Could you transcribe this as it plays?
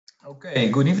Okay,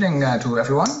 good evening to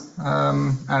everyone,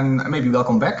 and maybe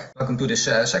welcome back. Welcome to this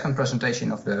second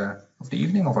presentation of the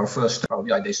evening of our first Power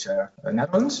BI Days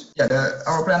Netherlands. Yeah,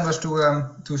 our plan was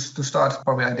to start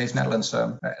Power BI Days Netherlands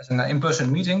as an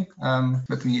in-person meeting,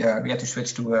 but we had to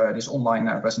switch to this online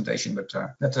presentation, but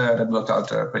that worked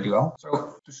out pretty well.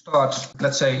 So to start,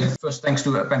 let's say first thanks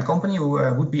to Pen Company, who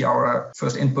would be our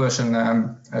first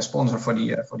in-person sponsor for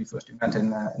the first event in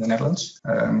the Netherlands.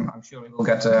 I'm sure we will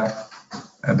get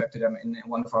back to them in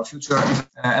one of our future,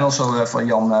 and also for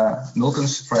Jan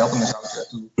Mulkens for helping us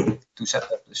out to set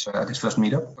up this first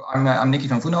meetup. So I'm Nicky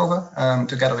van Voenhoven.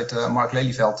 Together with Mark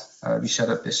Lelyveld, we set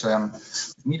up this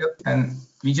meetup, and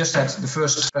we just had the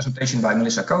first presentation by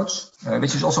Melissa Coates,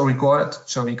 which is also recorded,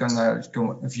 so we can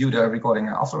view the recording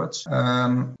afterwards.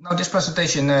 Now this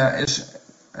presentation is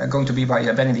going to be by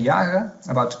Benni Jagere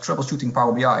about troubleshooting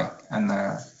Power BI and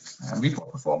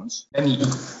report performance. Benni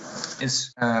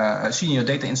is a senior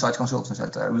data insights consultant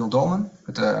at Real Dolman,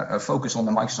 with a focus on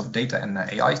the Microsoft data and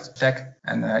AI tech.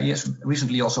 And he has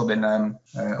recently also been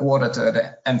awarded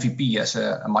the MVP as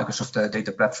a Microsoft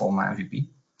data platform MVP.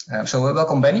 So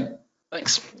welcome, Benni.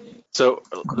 Thanks. So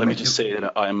let me just say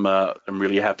that I'm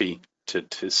really happy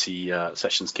to see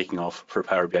sessions kicking off for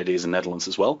Power BI Days in Netherlands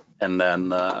as well. And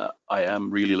then I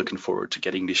am really looking forward to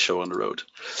getting this show on the road.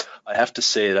 I have to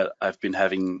say that I've been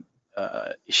having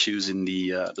issues in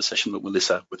the session with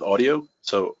Melissa with audio,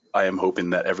 so I am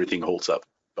hoping that everything holds up.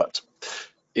 But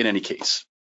in any case,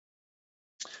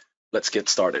 let's get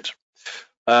started.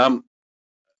 Let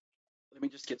me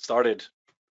just get started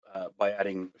by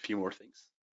adding a few more things.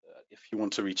 If you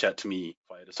want to reach out to me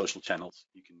via the social channels,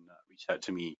 you can reach out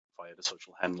to me via the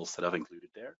social handles that I've included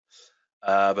there.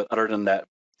 But other than that,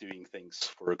 doing things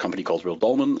for a company called Real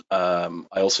Dolman. I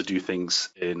also do things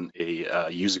in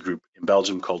a user group in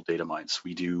Belgium called Data Minds.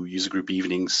 We do user group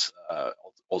evenings,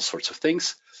 all sorts of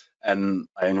things, and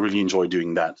I really enjoy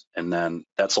doing that. And then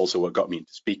that's also what got me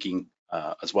into speaking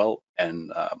as well,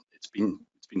 and it's been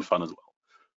fun as well.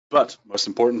 But most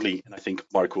importantly, and I think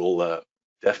Mark will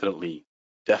definitely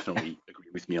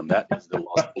agree with me on that, is the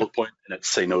last bullet point, and it's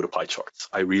say no to pie charts.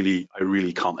 I really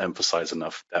can't emphasize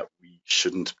enough that we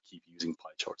shouldn't keep using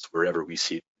pie charts wherever we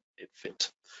see it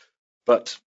fit.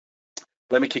 But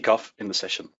let me kick off in the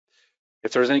session.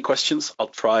 If there's any questions, I'll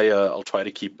try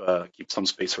to keep some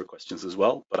space for questions as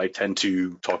well. But I tend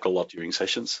to talk a lot during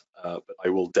sessions, but I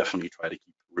will definitely try to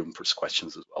keep room for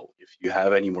questions as well. If you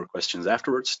have any more questions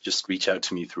afterwards, just reach out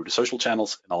to me through the social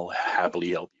channels, and I'll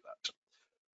happily help you out.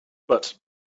 But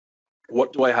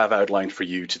what do I have outlined for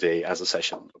you today as a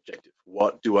session objective?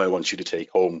 What do I want you to take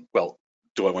home? Well,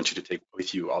 do I want you to take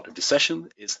with you out of the session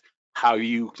is how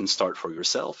you can start for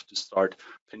yourself to start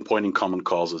pinpointing common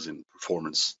causes in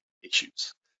performance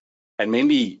issues. And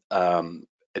mainly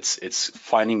it's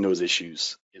finding those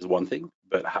issues is one thing,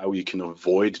 but how you can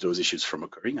avoid those issues from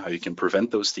occurring, how you can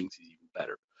prevent those things is even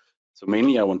better. So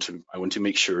mainly I want to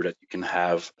make sure that you can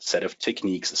have a set of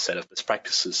techniques, a set of best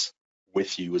practices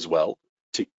with you as well,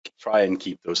 to try and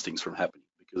keep those things from happening,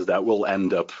 because that will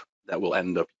end up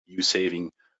you saving,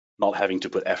 not having to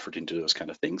put effort into those kind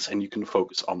of things, and you can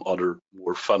focus on other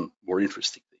more fun, more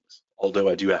interesting things. Although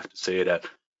I do have to say that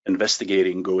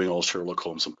investigating, going all Sherlock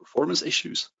Holmes on performance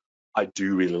issues, I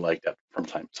do really like that from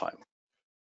time to time.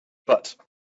 But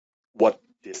what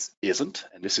this isn't,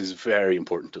 and this is very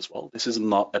important as well, this is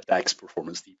not a DAX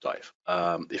performance deep dive.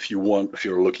 If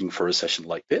you're looking for a session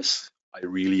like this, I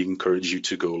really encourage you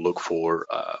to go look for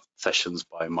sessions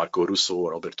by Marco Russo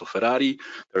or Alberto Ferrari.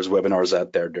 There's webinars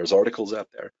out there, there's articles out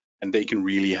there, and they can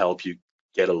really help you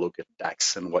get a look at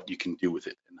DAX and what you can do with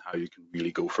it and how you can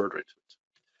really go further into it.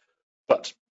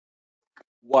 But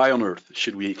why on earth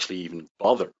should we actually even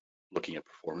bother looking at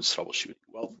performance troubleshooting?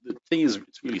 Well, the thing is,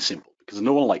 it's really simple, because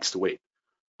no one likes to wait.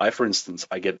 For instance,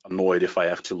 I get annoyed if I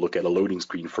have to look at a loading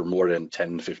screen for more than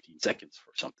 10, 15 seconds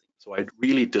for something. So I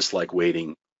really dislike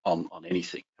waiting on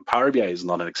anything. And Power BI is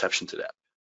not an exception to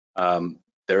that.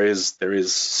 There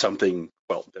is something,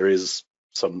 well, there is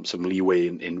some leeway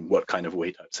in what kind of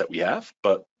wait times that we have,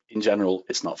 but in general,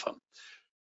 it's not fun.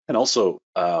 And also,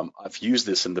 I've used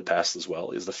this in the past as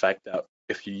well, is the fact that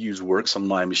if you use works on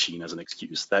my machine as an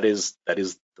excuse, that is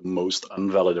the most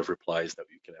invalid of replies that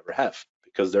you can ever have,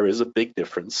 because there is a big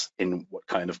difference in what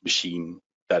kind of machine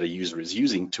that a user is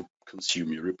using to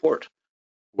consume your report,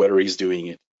 whether he's doing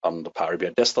it on the Power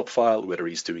BI desktop file, whether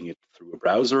he's doing it through a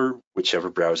browser, whichever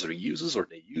browser he uses or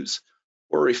they use,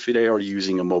 or if they are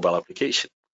using a mobile application.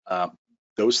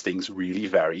 Those things really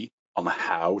vary on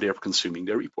how they're consuming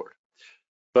their report.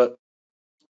 But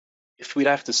if we'd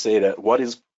have to say that what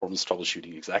is performance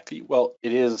troubleshooting exactly? Well,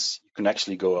 it is, you can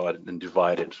actually go out and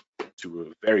divide it to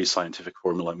a very scientific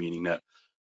formula, meaning that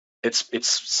it's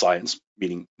science,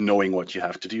 meaning knowing what you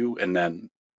have to do, and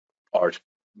then art,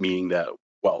 meaning that,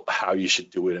 well, how you should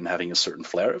do it and having a certain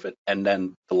flair of it. And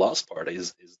then the last part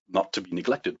is not to be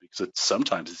neglected, because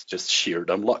sometimes it's just sheer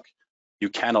dumb luck. You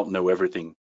cannot know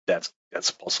everything that's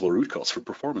possible root cause for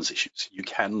performance issues. You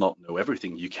cannot know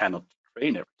everything. You cannot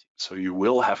train everything. So you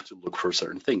will have to look for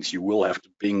certain things. You will have to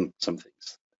bing some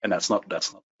things, and that's not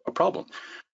a problem.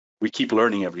 We keep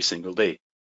learning every single day,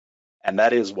 and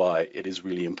that is why it is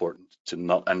really important to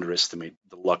not underestimate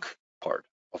the luck part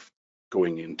of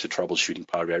going into troubleshooting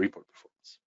Power BI report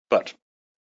performance. But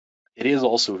it is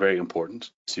also very important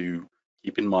to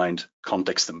keep in mind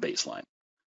context and baseline.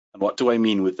 And what do I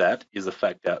mean with that is the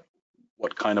fact that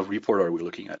what kind of report are we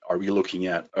looking at? Are we looking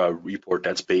at a report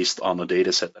that's based on a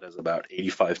data set that has about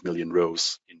 85 million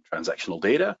rows in transactional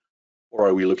data? Or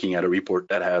are we looking at a report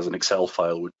that has an Excel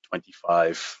file with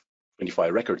 25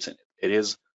 records in it? It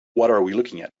is, what are we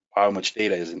looking at? How much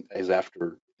data is in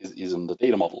the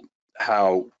data model?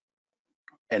 How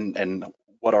and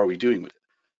what are we doing with it?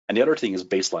 And the other thing is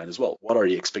baseline as well. What are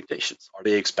the expectations? Are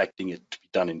they expecting it to be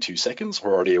done in 2 seconds,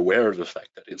 or are they aware of the fact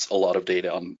that it's a lot of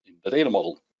data in the data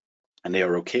model, and they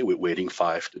are okay with waiting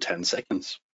 5 to 10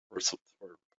 seconds, or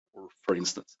for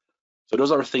instance? So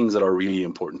those are things that are really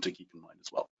important to keep in mind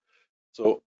as well.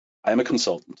 So I'm a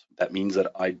consultant. That means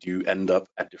that I do end up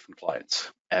at different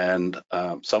clients, and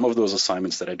some of those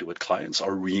assignments that I do with clients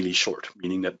are really short,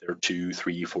 meaning that they're 2,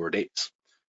 3, 4 days.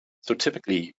 So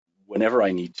typically, whenever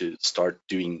I need to start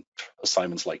doing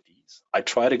assignments like these, I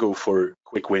try to go for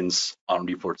quick wins on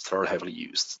reports that are heavily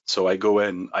used. So I go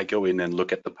in and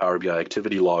look at the Power BI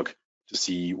activity log to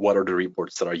see what are the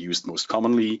reports that are used most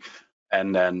commonly,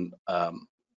 and then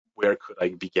where could I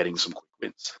be getting some quick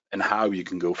wins. And how you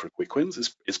can go for quick wins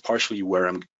is partially where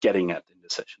I'm getting at in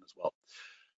this session as well.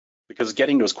 Because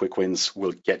getting those quick wins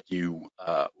will get you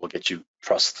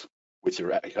trust with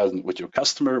your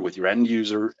customer, with your end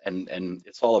user, and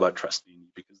it's all about trust,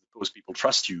 because those people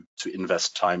trust you to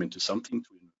invest time into something,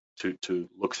 to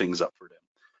look things up for them.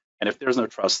 And if there's no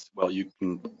trust, well, you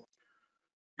can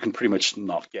pretty much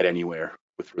not get anywhere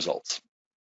with results.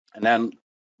 And then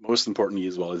most importantly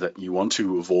as well is that you want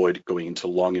to avoid going into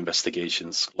long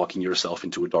investigations, locking yourself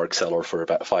into a dark cellar for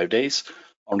about 5 days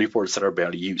on reports that are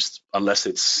barely used, unless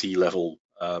it's C-level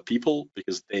people,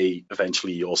 because they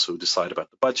eventually also decide about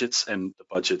the budgets, and the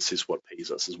budgets is what pays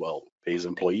us as well, pays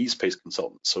employees, pays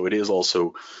consultants. So it is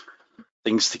also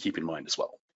things to keep in mind as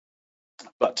well.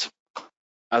 But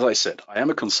as I said, I am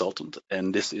a consultant,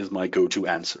 and this is my go-to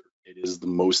answer. It is the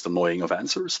most annoying of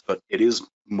answers, but it is,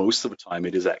 most of the time,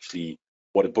 it is actually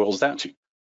what it boils down to.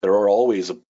 There are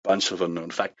always a bunch of unknown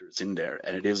factors in there,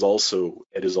 and it is also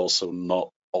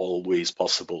not always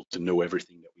possible to know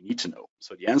everything that we need to know.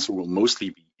 So the answer will mostly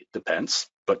be, it depends,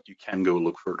 but you can go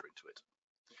look further into it.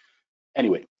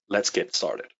 Anyway, let's get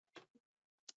started.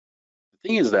 The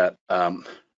thing is that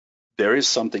there is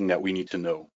something that we need to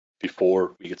know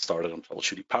before we get started on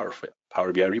troubleshooting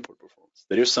Power BI report performance.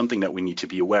 There is something that we need to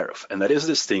be aware of, and that is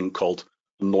this thing called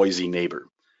noisy neighbor.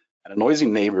 And a noisy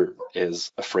neighbor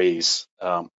is a phrase,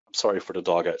 I'm sorry for the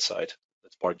dog outside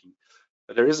that's barking,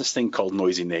 but there is this thing called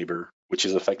noisy neighbor, which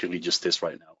is effectively just this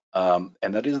right now.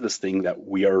 And that is this thing that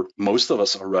most of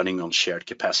us are running on shared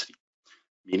capacity,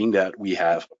 meaning that we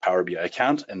have a Power BI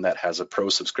account and that has a pro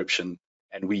subscription,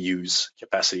 and we use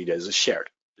capacity that is shared.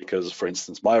 Because, for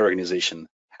instance, my organization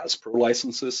has pro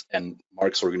licenses, and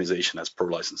Mark's organization has pro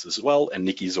licenses as well, and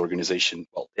Nikki's organization,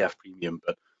 well, they have premium,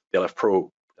 but they'll have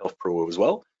pro as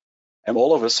well. And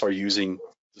all of us are using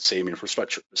the same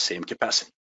infrastructure, the same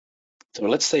capacity. So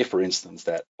let's say, for instance,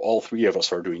 that all 3 of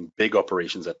us are doing big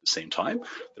operations at the same time.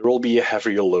 There will be a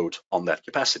heavier load on that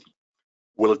capacity.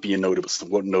 Will it be a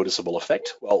noticeable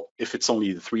effect? Well, if it's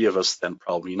only the 3 of us, then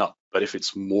probably not. But if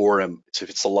it's more, if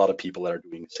it's a lot of people that are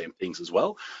doing the same things as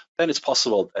well, then it's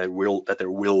possible that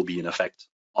there will be an effect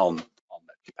on that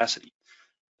capacity.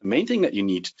 The main thing that you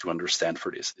need to understand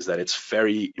for this is that it's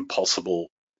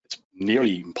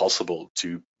nearly impossible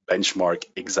to benchmark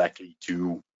exactly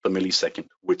to the millisecond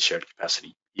with shared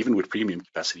capacity. Even with premium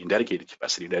capacity and dedicated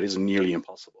capacity, that is nearly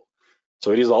impossible.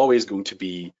 So it is always going to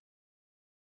be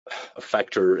a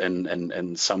factor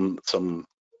and some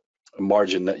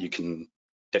margin that you can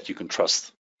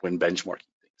trust when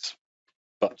benchmarking things.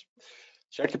 But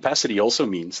shared capacity also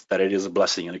means that it is a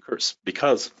blessing and a curse,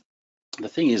 because the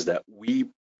thing is that we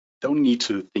don't need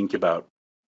to think about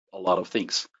a lot of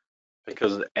things,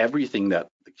 because everything that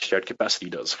the shared capacity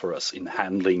does for us in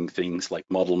handling things like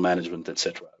model management,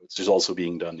 etc., which is also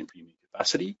being done in premium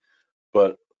capacity,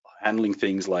 but handling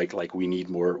things like we need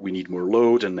more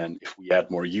load, and then if we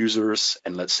add more users,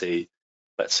 and let's say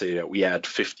that we add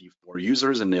 50 more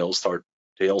users, and they all start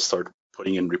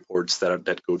putting in reports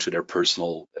that go to their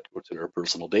personal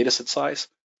data set size.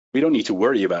 We don't need to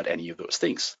worry about any of those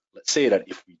things. Let's say that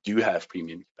if we do have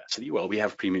premium capacity, well, we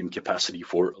have premium capacity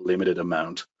for a limited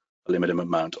amount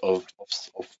of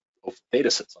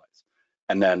data set size,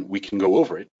 and then we can go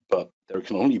over it, but there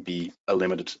can only be a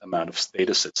limited amount of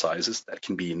data set sizes that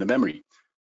can be in the memory.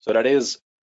 So that is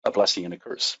a blessing and a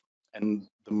curse. And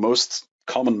the most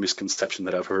common misconception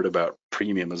that I've heard about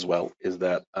premium as well is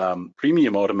that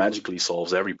premium automatically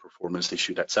solves every performance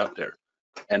issue that's out there.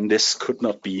 And this could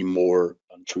not be more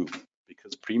untrue,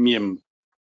 because premium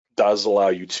does allow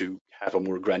you to have a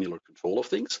more granular control of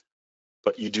things,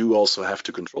 but you do also have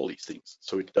to control these things.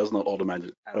 So it does not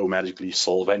automatically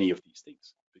solve any of these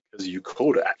things, because you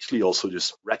could actually also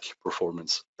just wreck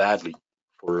performance badly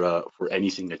for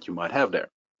anything that you might have there.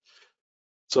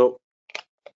 So,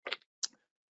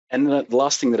 and the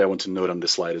last thing that I want to note on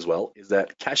this slide as well is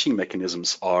that caching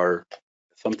mechanisms are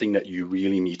something that you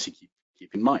really need to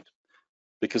keep in mind.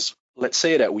 Because let's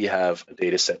say that we have a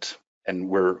data set and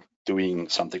we're doing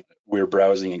something, we're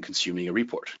browsing and consuming a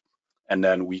report. And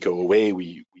then we go away,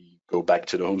 we go back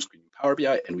to the home screen in Power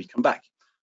BI, and we come back.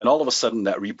 And all of a sudden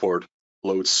that report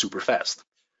loads super fast.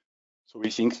 So we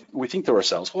think to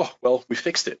ourselves, oh, well, we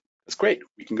fixed it. That's great,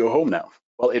 we can go home now.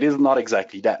 Well, it is not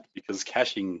exactly that, because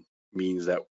caching means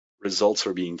that results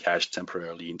are being cached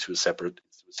temporarily into a separate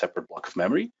block of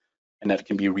memory, and that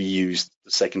can be reused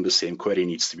the second the same query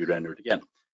needs to be rendered again.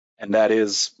 And that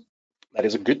is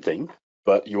a good thing,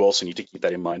 but you also need to keep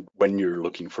that in mind when you're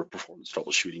looking for performance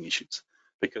troubleshooting issues,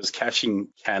 because caching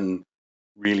can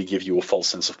really give you a false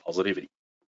sense of positivity.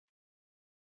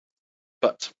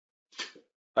 But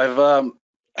I've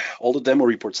all the demo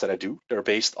reports that I do, they're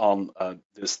based on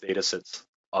this data sets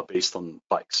are based on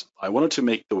bikes. I wanted to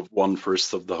make the one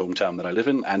first of the hometown that I live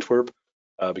in, Antwerp,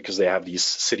 because they have these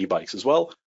city bikes as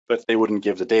well, but they wouldn't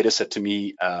give the data set to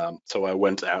me. So I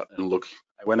went out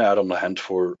on the hunt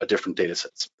for a different data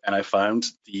sets, and I found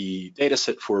the data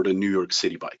set for the New York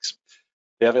City bikes.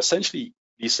 They have essentially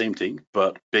the same thing,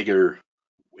 but bigger,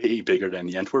 way bigger than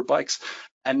the Antwerp bikes.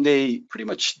 And they pretty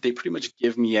much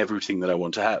give me everything that I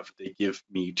want to have. They give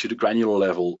me to the granular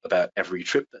level about every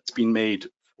trip that's been made,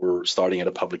 for starting at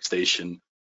a public station,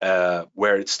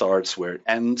 where it starts, where it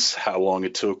ends, how long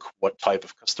it took, what type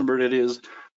of customer it is.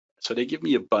 So they give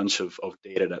me a bunch of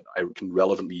data that I can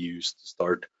relevantly use to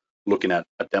start looking at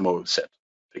a demo set,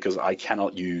 because I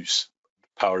cannot use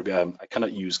Power BI, I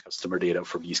cannot use customer data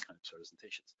for these kinds of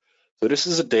presentations. So this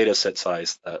is a data set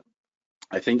size that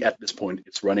I think at this point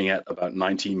it's running at about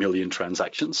 90 million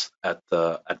transactions at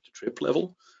the trip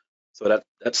level. So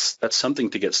that's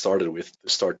something to get started with, to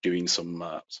start doing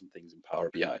some things in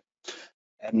Power BI.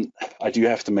 And I do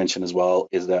have to mention as well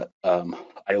is that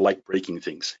I like breaking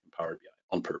things in Power BI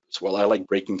on purpose. Well, I like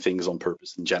breaking things on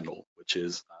purpose in general, which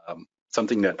is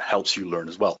something that helps you learn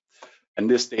as well. And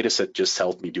this data set just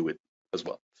helped me do it as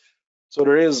well. So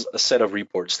there is a set of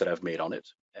reports that I've made on it,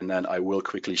 and then I will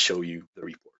quickly show you the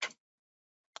report.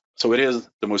 So it is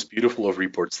the most beautiful of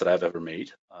reports that I've ever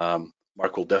made.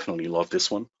 Mark will definitely love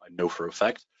this one, I know for a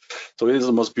fact. So it is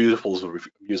the most beautiful of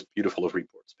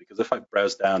reports, because if I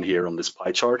browse down here on this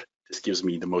pie chart, this gives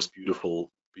me the most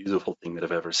beautiful thing that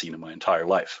I've ever seen in my entire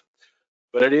life.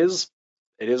 But it is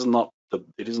not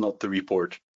the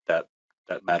report that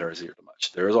matters here too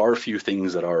much. There are a few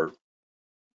things that are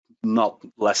not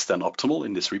less than optimal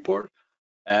in this report,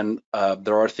 and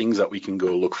there are things that we can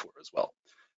go look for as well.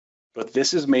 But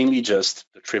this is mainly just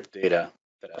the trip data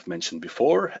that I've mentioned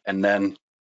before, and then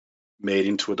made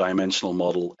into a dimensional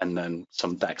model, and then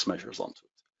some DAX measures onto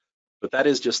it. But that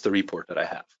is just the report that I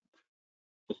have.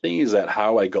 The thing is that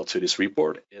how I got to this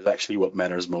report is actually what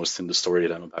matters most in the story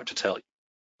that I'm about to tell you.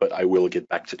 But I will get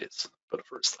back to this. But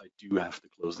first, I do have to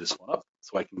close this one up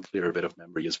so I can clear a bit of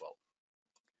memory as well.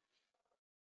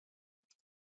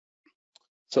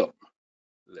 So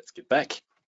let's get back.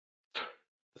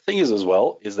 The thing is as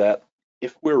well is that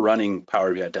if we're running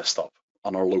Power BI Desktop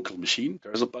on our local machine,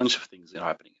 there's a bunch of things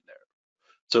happening in there.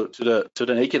 So to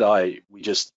the naked eye, we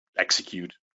just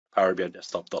execute Power BI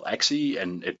Desktop.exe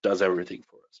and it does everything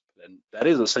for us. And that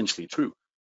is essentially true.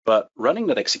 But running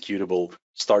that executable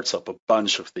starts up a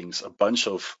bunch of things, a bunch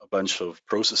of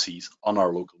processes on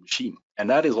our local machine. And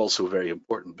that is also very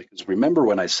important, because remember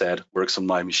when I said works on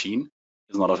my machine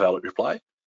is not a valid reply?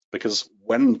 Because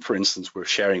when, for instance, we're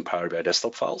sharing Power BI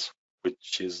Desktop files,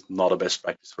 which is not a best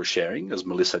practice for sharing, as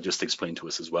Melissa just explained to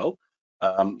us as well,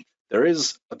 there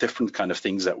is a different kind of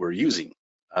things that we're using,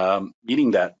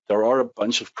 meaning that there are a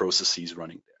bunch of processes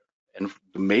running there. And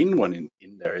the main one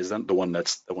in there is the one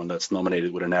that's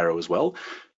nominated with an arrow as well,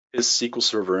 is SQL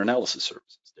Server Analysis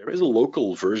Services. There is a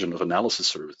local version of analysis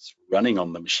service running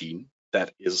on the machine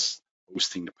that is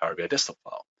hosting the Power BI desktop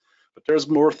file. But there's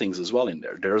more things as well in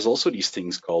there. There's also these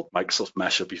things called Microsoft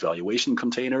Mashup Evaluation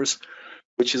Containers,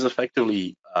 which is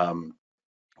effectively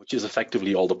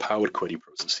all the Power Query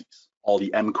processes, all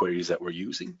the M queries that we're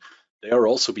using. They are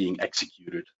also being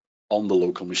executed on the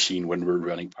local machine when we're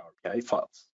running Power BI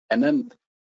files. And then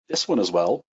this one as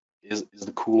well is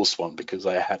the coolest one, because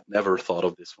I had never thought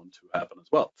of this one to happen as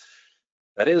well.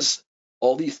 That is,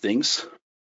 all these things,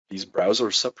 these browser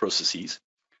subprocesses,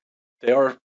 they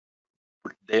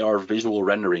are visual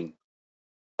rendering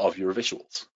of your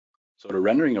visuals. So the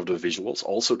rendering of the visuals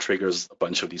also triggers a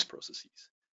bunch of these processes.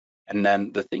 And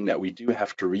then the thing that we do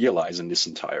have to realize in this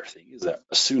entire thing is that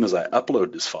as soon as I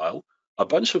upload this file, a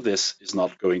bunch of this is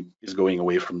going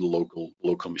away from the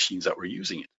local machines that we're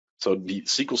using it. So the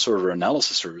SQL Server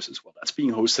Analysis Services, well, that's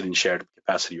being hosted in shared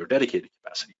capacity or dedicated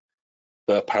capacity.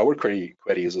 The Power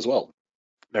queries as well,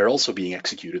 they're also being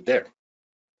executed there.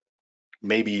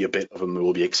 Maybe a bit of them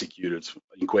will be executed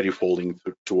in query folding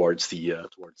towards the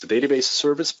database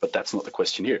service, but that's not the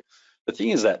question here. The thing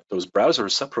is that those browser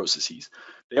subprocesses,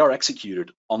 they are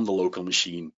executed on the local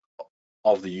machine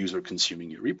of the user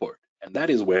consuming your report. And that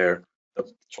is where the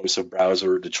choice of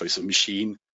browser, the choice of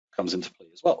machine comes into play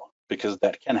as well, because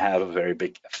that can have a very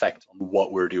big effect on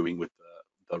what we're doing with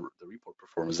the report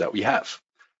performance that we have.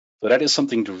 So that is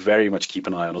something to very much keep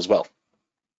an eye on as well.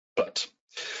 But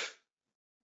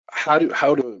how to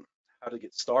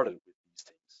get started with these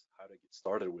things, how to get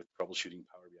started with troubleshooting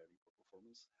Power BI report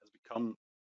performance has become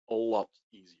a lot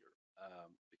easier,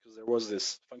 because there was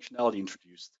this functionality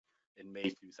introduced in May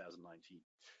 2019,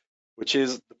 which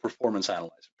is the Performance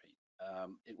Analyzer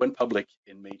pane. It went public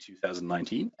in May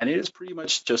 2019, and it is pretty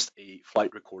much just a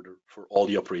flight recorder for all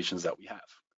the operations that we have.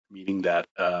 Meaning that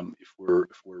if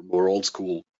we're more old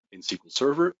school in SQL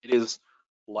Server, it is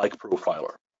like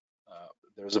Profiler.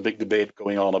 There's a big debate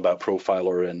going on about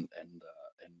Profiler and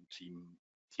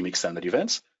team extended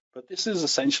events, but this is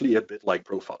essentially a bit like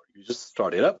Profiler. You just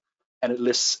start it up, and it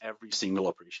lists every single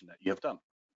operation that you have done.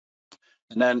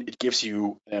 And then it gives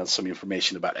you some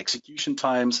information about execution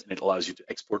times, and it allows you to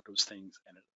export those things,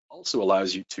 and it also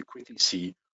allows you to quickly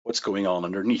see what's going on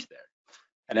underneath there.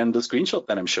 And then the screenshot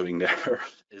that I'm showing there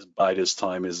is by this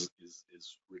time is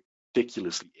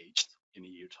ridiculously aged in a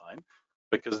year time,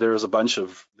 because there's a bunch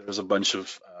of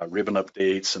ribbon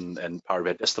updates and Power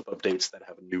BI desktop updates that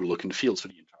have a new look and feel to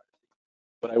the entire thing.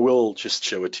 But I will just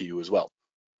show it to you as well.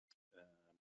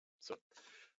 So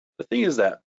the thing is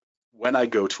that when I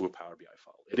go to a Power BI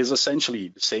file, it is essentially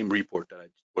the same report that I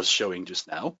was showing just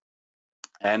now.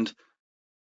 And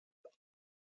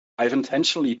I've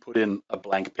intentionally put in a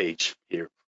blank page here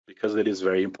because it is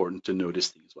very important to know this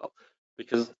thing as well.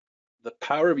 Because the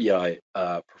Power BI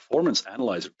Performance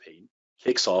Analyzer pane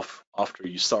kicks off after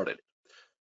you started it.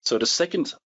 So the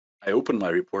second I open my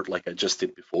report like I just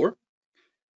did before,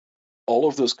 all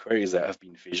of those queries that have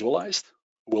been visualized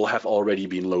will have already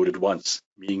been loaded once,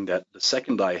 meaning that the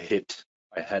second I hit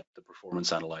the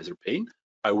Performance Analyzer pane,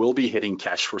 I will be hitting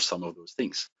cache for some of those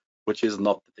things, which is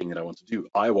not the thing that I want to do.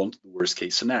 I want the worst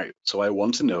case scenario. So I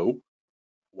want to know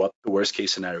what the worst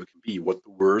case scenario can be, what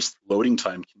the worst loading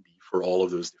time can be for all of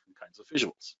those different kinds of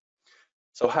visuals.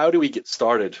 So how do we get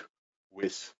started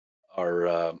with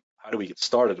our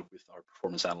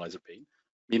Performance Analyzer pane?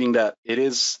 Meaning that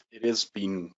it's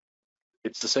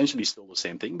essentially still the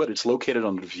same thing, but it's located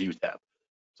under the View tab.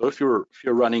 So if you're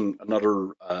running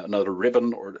another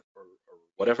ribbon or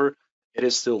whatever, it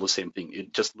is still the same thing.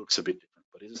 It just looks a bit different,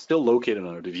 but it is still located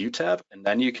under the View tab, and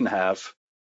then you can have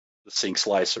the Sling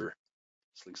Slicer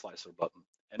button.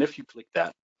 And if you click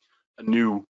that, a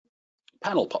new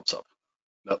panel pops up.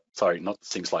 No, sorry, not the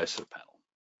Sling Slicer panel.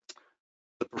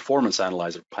 The Performance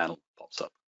Analyzer panel pops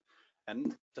up.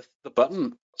 And the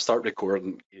button Start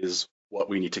Recording is what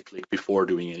we need to click before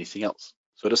doing anything else.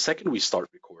 So the second we start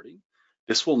recording,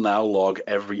 this will now log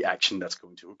every action that's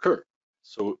going to occur.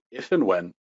 So if and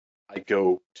when I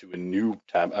go to a new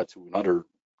tab, to another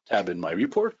tab in my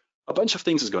report, a bunch of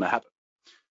things is going to happen.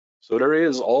 So there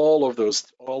is all of those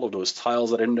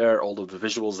tiles that are in there, all of the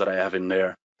visuals that I have in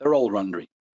there, they're all rendering.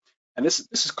 And this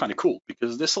is kind of cool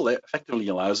because this effectively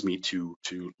allows me to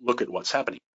look at what's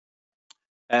happening.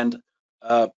 And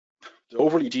the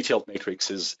overly detailed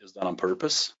matrix is done on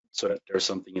purpose so that there's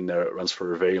something in there that runs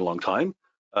for a very long time.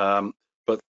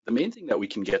 But the main thing that we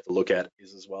can get to look at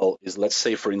is let's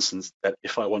say, for instance, that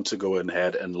if I want to go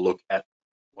ahead and look at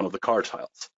one of the car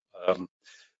tiles.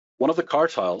 One of the car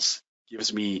tiles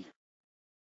gives me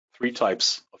three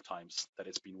types of times that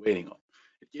it's been waiting on.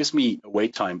 It gives me a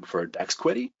wait time for a DAX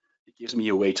query, it gives me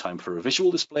a wait time for a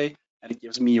visual display, and it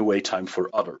gives me a wait time for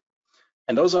other.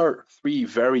 And those are three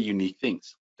very unique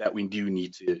things that we do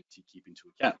need to keep into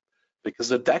account. Because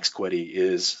the DAX query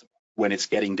is when it's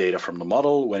getting data from the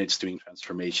model, when it's doing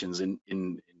transformations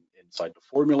inside the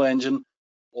formula engine,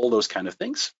 all those kind of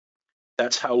things.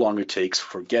 That's how long it takes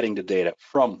for getting the data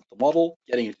from the model,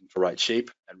 getting it into the right shape,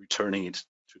 and returning it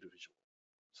to the visual.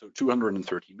 So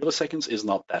 230 milliseconds is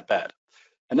not that bad.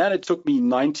 And then it took me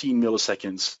 19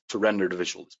 milliseconds to render the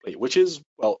visual display, which is,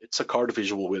 well, it's a card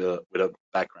visual with a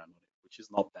background on it, which is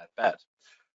not that bad.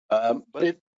 But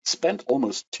it spent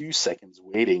almost 2 seconds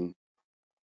waiting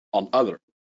on other.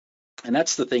 And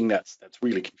that's the thing that's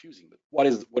really confusing. But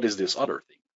what is this other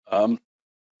thing?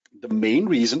 The main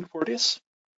reason for this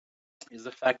is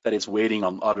the fact that it's waiting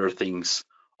on other things,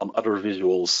 on other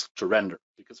visuals to render,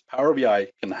 because Power BI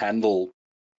can handle,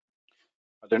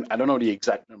 I don't know the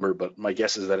exact number, but my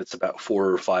guess is that it's about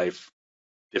 4 or 5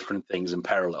 different things in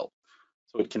parallel.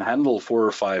 So it can handle 4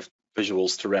 or 5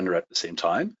 visuals to render at the same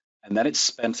time, and then it's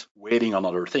spent waiting on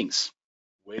other things,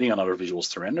 waiting on other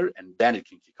visuals to render, and then it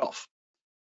can kick off.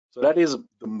 So that is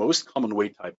the most common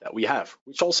wait type that we have,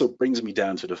 which also brings me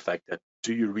down to the fact that,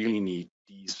 do you really need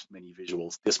this many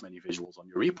visuals on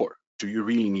your report? Do you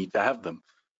really need to have them?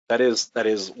 That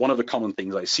is one of the common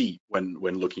things I see when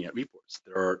looking at reports.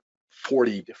 There are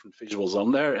 40 different visuals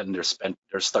on there, and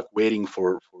they're stuck waiting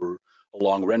for a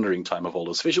long rendering time of all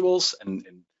those visuals, and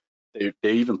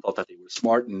they even thought that they were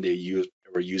smart, and they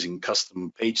were using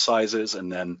custom page sizes,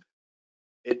 and then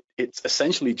it's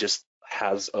essentially just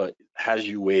has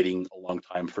you waiting a long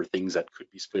time for things that could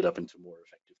be split up into more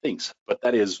effective things. But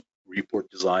that is report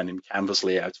design and canvas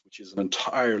layouts, which is an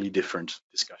entirely different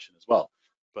discussion as well.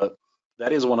 But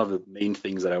that is one of the main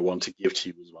things that I want to give to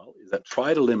you as well, is that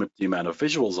try to limit the amount of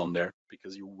visuals on there,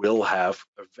 because you will have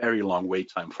a very long wait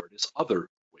time for this other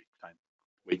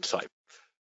wait type.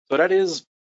 So that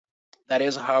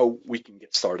is how we can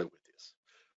get started with this.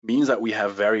 It means that we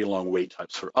have very long wait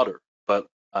times for other. But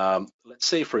let's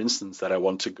say, for instance, that I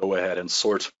want to go ahead and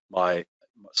sort the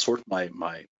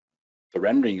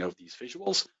rendering of these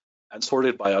visuals and sort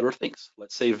it by other things.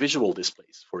 Let's say visual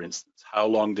displays, for instance. How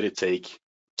long did it take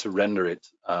to render it?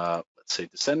 Let's say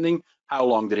descending. How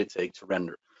long did it take to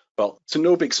render? Well, to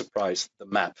no big surprise, the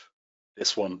map,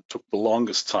 this one took the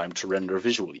longest time to render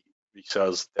visually,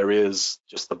 because there is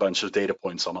just a bunch of data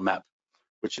points on a map,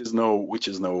 which is no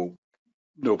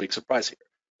big surprise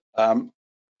here.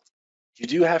 You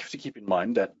do have to keep in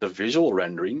mind that the visual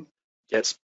rendering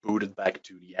gets booted back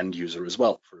to the end user as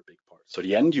well for a big part. So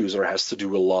the end user has to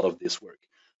do a lot of this work.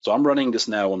 So I'm running this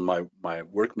now on my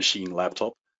work machine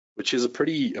laptop, which is a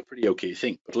pretty okay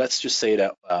thing. But let's just say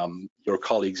that your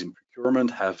colleagues in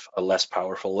procurement have a less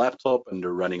powerful laptop and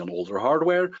they're running on older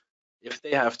hardware. If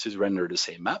they have to render the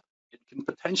same map, it can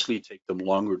potentially take them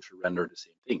longer to render the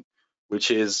same thing,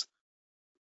 which is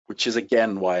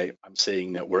again why I'm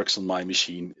saying that works on my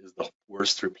machine is the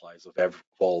worst replies of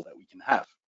all that we can have.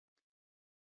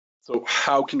 So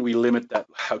how can we limit that?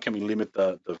 How can we limit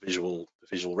the visual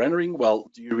rendering? Well,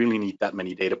 do you really need that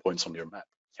many data points on your map?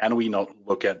 Can we not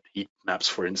look at heat maps,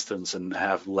 for instance, and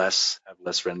have less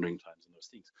rendering times and those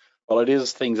things? Well, it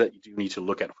is things that you do need to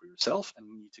look at for yourself, and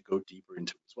you need to go deeper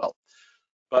into as well.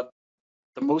 But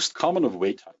the most common of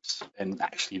wait times, and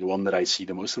actually the one that I see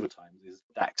the most of the time, is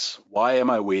DAX. Why am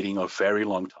I waiting a very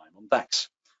long time on DAX?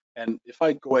 And if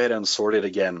I go ahead and sort it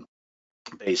again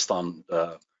based on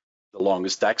the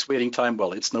longest DAX waiting time,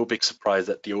 well, it's no big surprise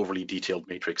that the overly detailed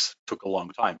matrix took a long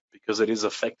time, because it is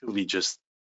effectively just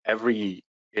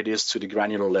it is to the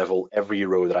granular level every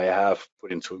row that I have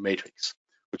put into a matrix,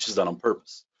 which is done on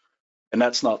purpose. And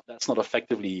that's not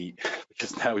effectively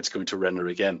because now it's going to render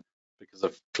again because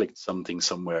I've clicked something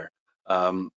somewhere.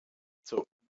 So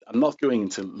I'm not going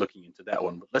into looking into that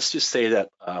one, but let's just say that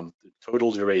the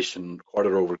total duration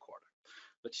quarter over quarter.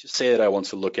 Let's just say that I want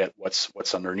to look at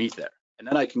what's underneath there, and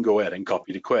then I can go ahead and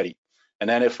copy the query. And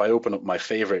then if I open up my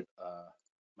favorite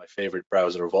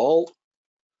browser of all,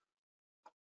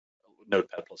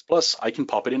 Notepad++, I can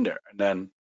pop it in there, and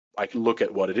then I can look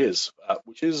at what it is,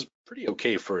 which is pretty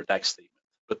okay for a DAX statement.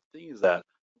 But the thing is that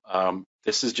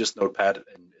this is just Notepad,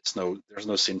 and there's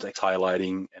no syntax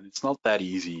highlighting, and it's not that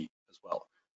easy as well.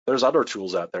 There's other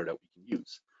tools out there that we can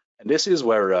use, and this is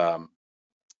where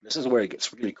it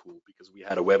gets really cool, because we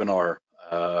had a webinar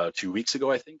 2 weeks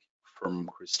ago, I think, from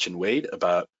Christian Wade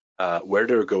about where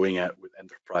they're going at with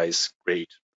enterprise grade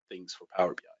things for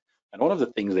Power BI. And one of the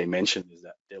things they mentioned is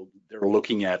that they're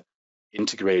looking at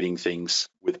integrating things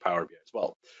with Power BI as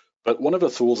well. But one of the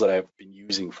tools that I've been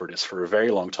using for this for a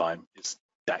very long time is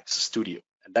DAX Studio.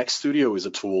 And DAX Studio is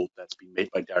a tool that's been made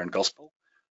by Darren Gospel,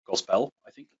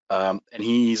 I think, and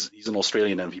he's an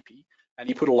Australian MVP, and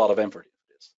he put a lot of effort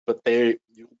into this. But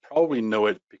you'll probably know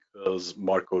it because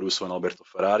Marco Russo and Alberto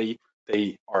Ferrari,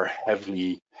 they are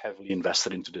heavily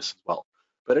invested into this as well.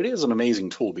 But it is an amazing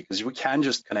tool because we can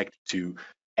just connect to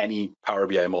any Power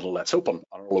BI model that's open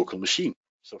on our local machine.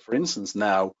 So for instance,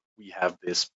 now we have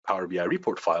this Power BI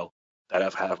report file that I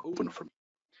have open for me.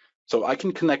 So I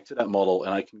can connect to that model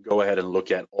and I can go ahead and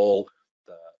look at all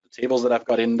the tables that I've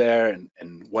got in there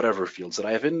and whatever fields that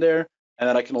I have in there. And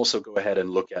then I can also go ahead and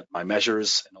look at my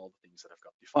measures and all the things that I've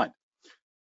got defined.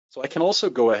 So I can also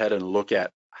go ahead and look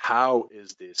at how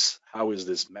is this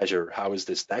measure, how is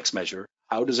this DAX measure,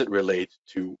 how does it relate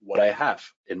to what I have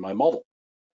in my model?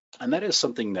 And that is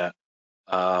something that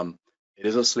it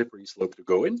is a slippery slope to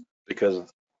go in because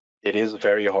it is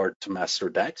very hard to master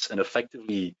DAX, and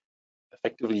effectively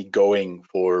going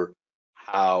for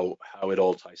how it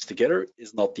all ties together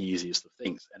is not the easiest of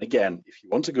things. And again, if you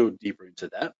want to go deeper into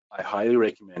that, I highly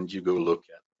recommend you go look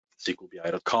at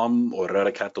SQLBI.com or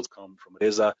raricat.com from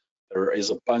Reza. There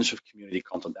is a bunch of community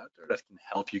content out there that can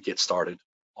help you get started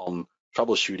on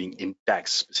troubleshooting in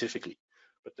DAX specifically.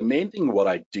 But the main thing what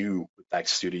I do with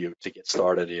DAX Studio to get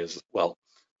started is, well,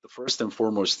 the first and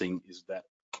foremost thing is that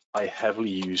I heavily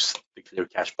use the clear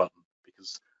cache button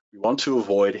because we want to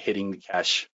avoid hitting the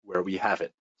cache where we have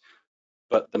it.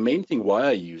 But the main thing why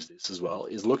I use this as well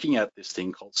is looking at this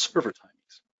thing called server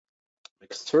timings.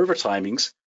 Because server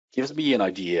timings gives me an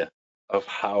idea of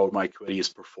how my query is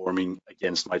performing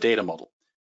against my data model.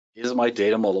 Is my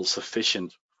data model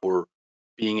sufficient for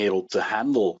being able to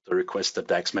handle the request that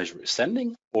DAX measure is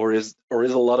sending, or is a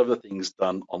lot of the things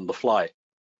done on the fly,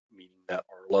 meaning that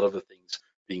are a lot of the things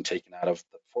being taken out of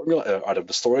the formula, out of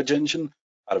the storage engine,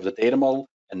 out of the data model,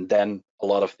 and then a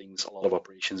lot of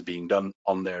operations being done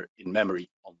on there in memory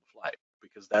on the fly,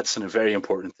 because that's a very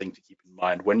important thing to keep in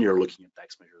mind when you're looking at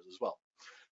DAX measures as well.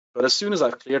 But as soon as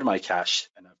I've cleared my cache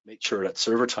and I've made sure that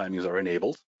server timings are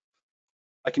enabled,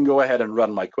 I can go ahead and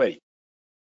run my query.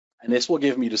 And this will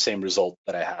give me the same result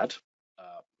that I had,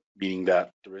 meaning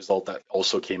that the result that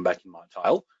also came back in my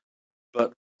tile.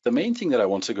 But the main thing that I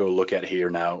want to go look at here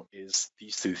now is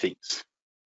these two things,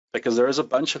 because there is a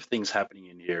bunch of things happening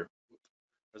in here.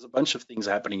 There's a bunch of things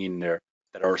happening in there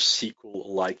that are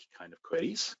SQL-like kind of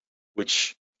queries,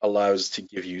 which allows to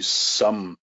give you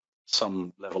some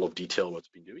level of detail what's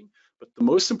been doing. But the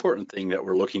most important thing that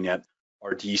we're looking at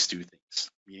are these two things,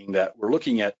 meaning that we're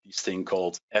looking at this thing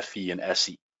called FE and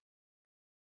SE,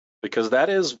 because that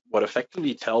is what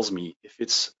effectively tells me if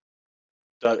it's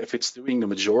doing the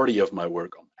majority of my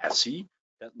work on SE,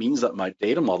 that means that my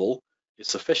data model is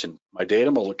sufficient. My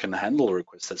data model can handle a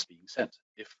request that's being sent.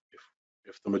 If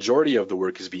the majority of the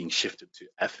work is being shifted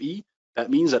to FE, that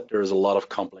means that there's a lot of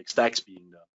complex DAX being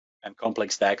done. And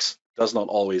complex DAX does not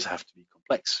always have to be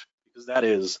complex, because that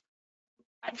is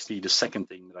actually the second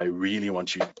thing that I really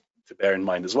want you to bear in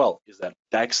mind as well, is that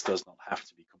DAX does not have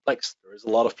to be complex. There is a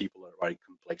lot of people that write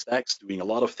complex DAX doing a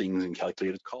lot of things in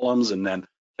calculated columns and then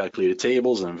calculated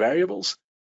tables and variables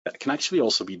that can actually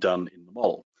also be done in the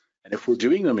model. And if we're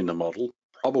doing them in the model,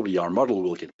 probably our model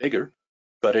will get bigger,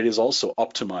 but it is also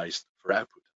optimized for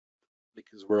output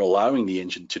because we're allowing the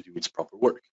engine to do its proper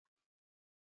work.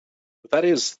 But that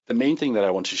is the main thing that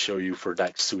I want to show you for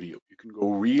DAX Studio. You can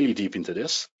go really deep into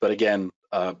this, but again,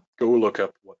 go look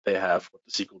up what they have, what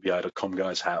the SQLBI.com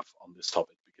guys have on this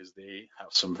topic, because they have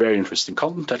some very interesting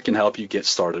content that can help you get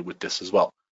started with this as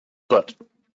well. But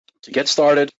to get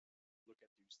started, look at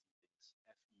these things,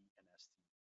 FE and ST,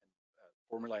 and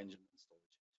formula engine and storage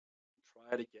engine.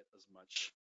 Try to get as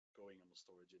much going on the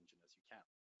storage engine as you can.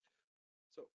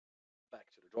 So back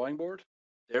to the drawing board.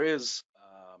 There is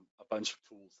a bunch of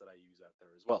tools that I use out there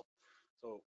as well.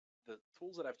 So the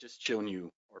tools that I've just shown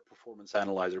you are Performance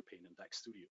Analyzer, Pane, and DAX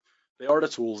Studio. They are the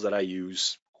tools that I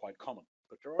use quite common,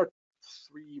 but there are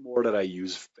 3 more that I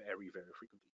use very, very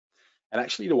frequently. And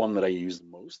actually the one that I use the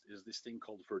most is this thing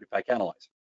called Vertipack Analyzer.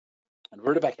 And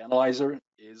Vertipack Analyzer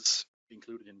is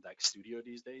included in DAX Studio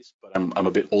these days, but I'm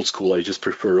a bit old school. I just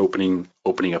prefer opening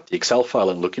up the Excel file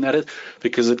and looking at it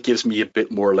because it gives me a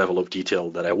bit more level of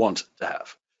detail that I want to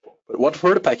have. But what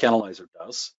Vertipack Analyzer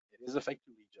does, it is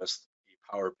effectively just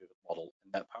a Power Pivot model,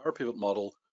 and that Power Pivot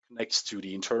model connects to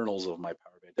the internals of my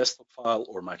Power BI desktop file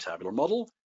or my tabular model,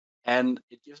 and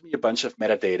it gives me a bunch of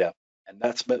metadata, and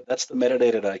that's the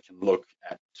metadata that I can look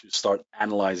at to start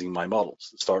analyzing my models,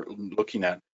 to start looking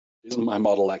at, is my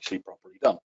model actually properly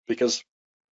done? Because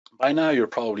by now you're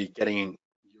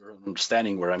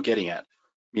understanding where I'm getting at,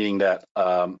 meaning that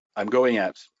I'm going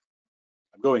at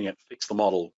fix the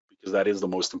model, because that is the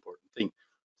most important thing.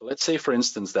 So let's say, for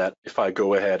instance, that if I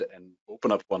go ahead and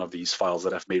open up one of these files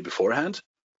that I've made beforehand,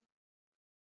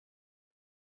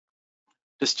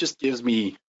 this just gives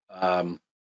me a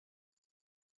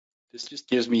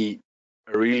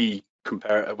really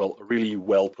a really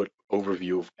well put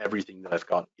overview of everything that I've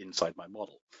got inside my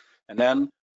model. And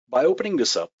then by opening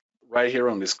this up right here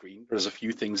on the screen, there's a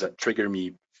few things that trigger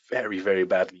me very, very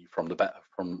badly from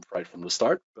right from the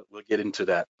start, but we'll get into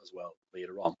that as well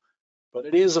later on. But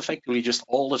it is effectively just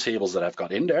all the tables that I've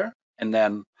got in there, and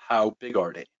then how big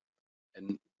are they?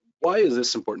 And why is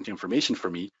this important information for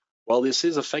me? Well, this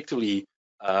is effectively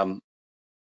the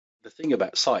thing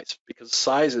about size, because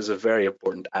size is a very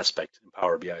important aspect in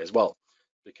Power BI as well,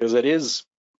 because it is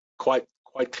quite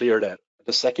clear that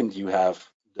the second you have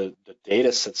the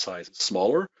data set size is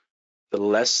smaller, the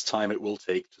less time it will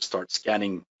take to start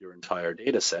scanning your entire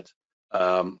data set.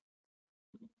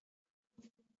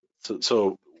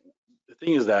 So the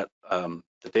thing is that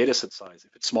the data set size,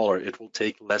 if it's smaller, it will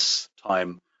take less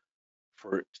time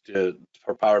for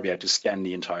Power BI to scan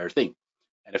the entire thing.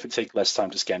 And if it takes less time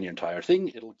to scan the entire thing,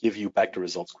 it'll give you back the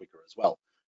results quicker as well.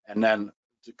 And then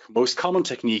the most common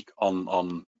technique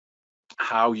on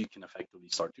how you can effectively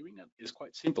start doing that is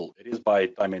quite simple. It is by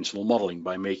dimensional modeling,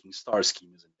 by making star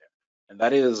schemas in there. And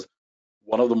that is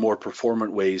one of the more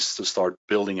performant ways to start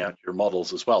building out your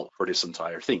models as well for this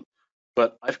entire thing.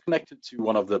 But I've connected to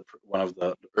one of the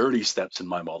early steps in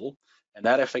my model, and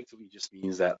that effectively just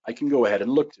means that I can go ahead and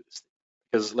look to this thing.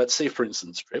 Because let's say, for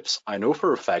instance, trips, I know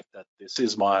for a fact that this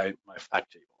is my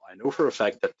fact table. I know for a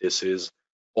fact that this is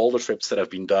all the trips that have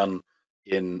been done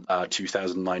in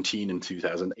 2019 and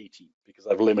 2018, because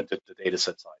I've limited the data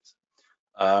set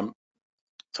size.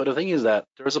 So the thing is that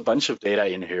there's a bunch of data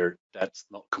in here that's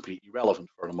not completely relevant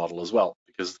for the model as well,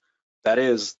 because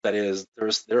there's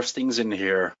things in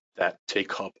here that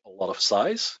take up a lot of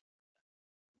size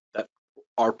that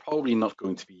are probably not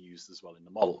going to be used as well in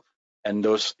the model. And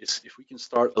if we can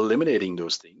start eliminating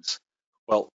those things,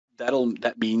 well,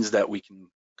 that means that we can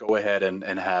go ahead and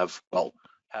have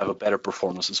a better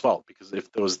performance as well. Because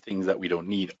if those things that we don't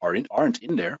need aren't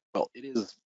in there, well, it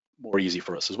is more easy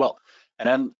for us as well. And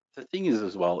then the thing is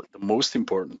as well, the most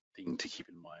important thing to keep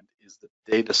in mind is the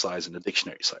data size and the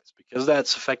dictionary size, because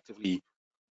that's effectively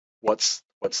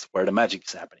where the magic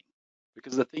is happening.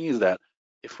 Because the thing is that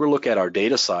if we look at our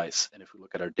data size and if we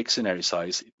look at our dictionary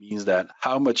size, it means that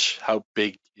how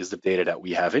big is the data that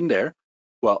we have in there.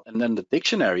 Well, and then the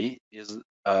dictionary is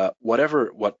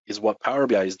what Power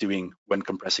BI is doing when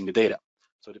compressing the data.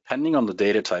 So depending on the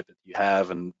data type that you have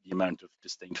and the amount of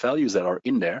distinct values that are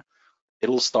in there,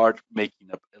 it'll start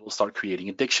creating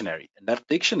a dictionary. And that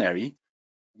dictionary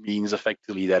means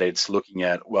effectively that it's looking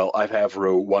at, well, I have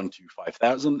row 1 to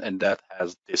 5,000, and that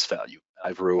has this value. I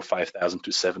have row 5,000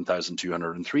 to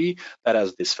 7,203, that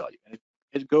has this value. And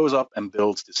it goes up and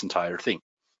builds this entire thing.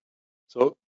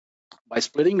 So by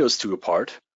splitting those two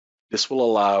apart, this will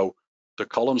allow the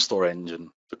column store engine,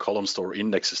 the column store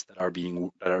indexes that are being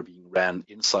ran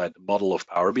inside the model of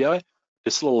Power BI,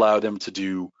 this will allow them to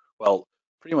do, well,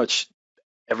 pretty much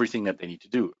everything that they need to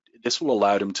do. This will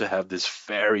allow them to have this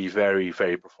very, very,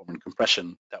 very performant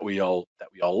compression that we all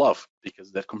love,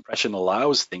 because that compression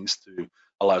allows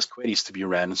queries to be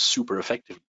ran super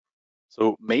effectively.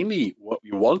 So mainly what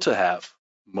we want to have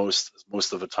most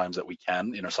of the times that we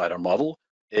can inside our model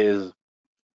is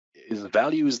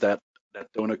values that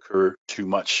don't occur too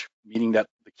much, meaning that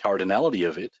the cardinality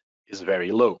of it is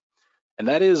very low. And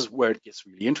that is where it gets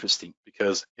really interesting,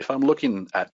 because if I'm looking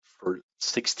at for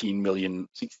 16 million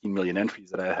entries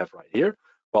that I have right here,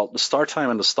 well, the start time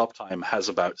and the stop time has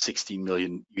about 16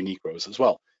 million unique rows as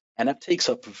well. And that takes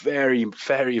up a very,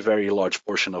 very, very large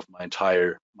portion of my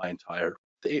entire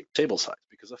table size.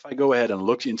 Because if I go ahead and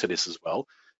look into this as well,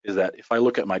 is that if I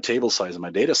look at my table size and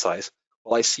my data size,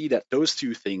 well, I see that those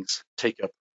two things take up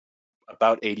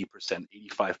about 80%,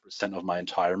 85% of my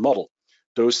entire model.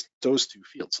 Those two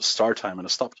fields, the start time and the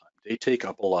stop time, they take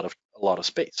up a lot of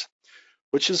space,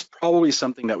 which is probably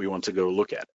something that we want to go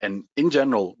look at. And in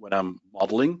general, when I'm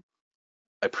modeling,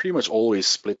 I pretty much always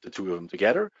split the two of them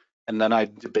together. And then I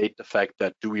debate the fact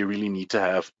that, do we really need to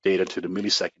have data to the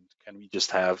millisecond? Can we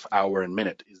just have hour and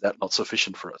minute? Is that not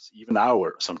sufficient for us? Even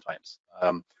hour sometimes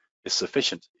is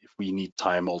sufficient if we need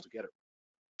time altogether.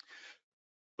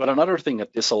 But another thing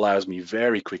that this allows me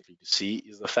very quickly to see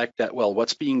is the fact that, well,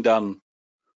 what's being done,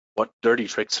 what dirty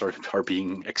tricks are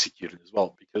being executed as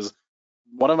well. Because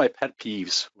one of my pet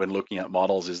peeves when looking at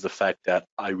models is the fact that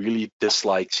I really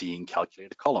dislike seeing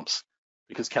calculated columns,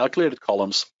 because calculated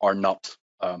columns are not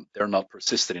they're not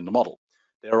persistent in the model.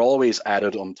 They're always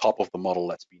added on top of the model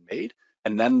that's been made,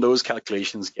 and then those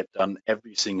calculations get done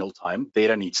every single time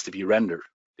data needs to be rendered.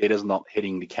 data is not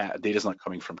hitting the data is not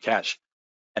coming from cache,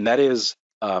 and that is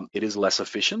it is less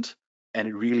efficient, and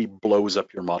it really blows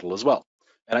up your model as well.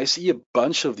 And I see a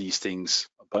bunch of these things,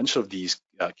 a bunch of these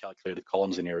calculated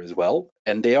columns in here as well,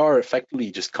 and they are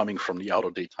effectively just coming from the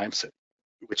out-of-date time set,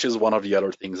 which is one of the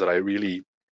other things that I really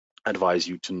advise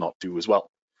you to not do as well.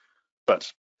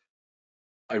 But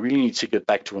I really need to get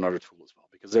back to another tool as well,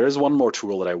 because there is one more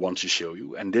tool that I want to show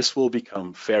you, and this will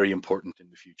become very important in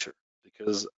the future,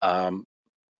 because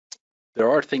there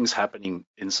are things happening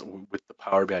with the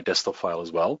Power BI desktop file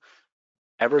as well.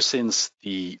 Ever since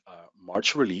the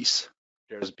March release,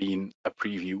 there's been a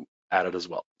preview added as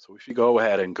well. So if you go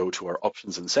ahead and go to our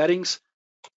options and settings,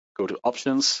 go to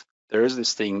options, there is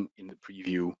this thing in the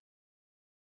preview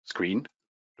screen,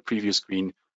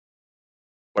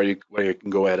 where you can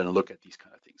go ahead and look at these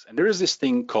kind of things. And there is this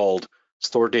thing called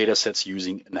store data sets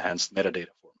using enhanced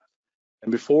metadata format.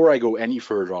 And before I go any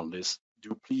further on this,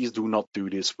 please do not do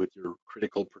this with your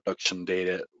critical production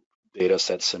data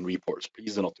sets and reports.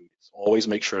 Please do not do this. Always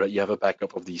make sure that you have a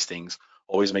backup of these things.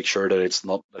 Always make sure that it's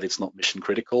not mission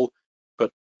critical.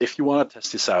 But if you want to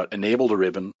test this out, enable the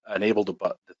ribbon, enable the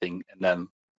thing, and then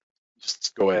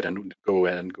just go ahead and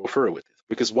go further with it.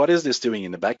 Because what is this doing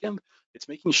in the backend? It's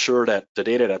making sure that the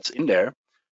data that's in there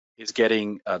is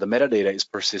getting the metadata is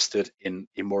persisted in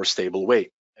a more stable way.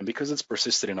 And because it's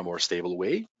persisted in a more stable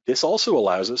way, this also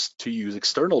allows us to use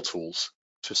external tools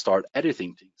to start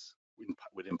editing things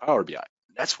within Power BI.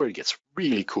 That's where it gets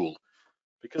really cool,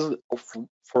 because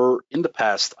in the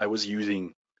past, I was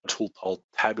using a tool called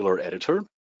Tabular Editor,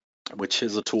 which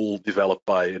is a tool developed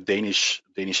by a Danish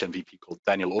MVP called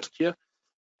Daniel Otke.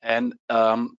 And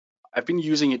I've been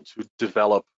using it to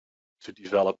develop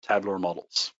tabular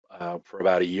models for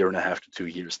about 1.5 to 2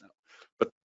 years now. But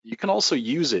you can also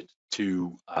use it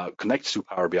to connect to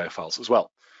Power BI files as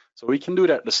well. So we can do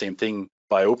that the same thing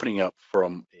by opening up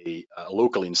from a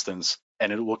local instance,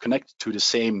 and it will connect to the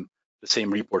same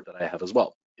report that I have as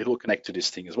well. It will connect to this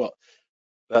thing as well.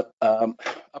 But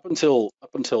up until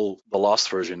the last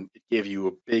version, it gave you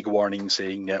a big warning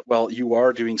saying that, well, you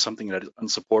are doing something that is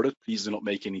unsupported. Please do not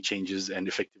make any changes, and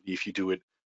effectively, if you do it,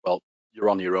 well, you're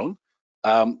on your own.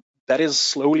 That is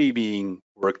slowly being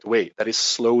worked away. That is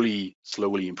slowly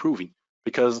improving,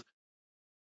 because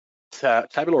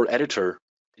Tabular Editor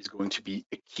is going to be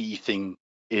a key thing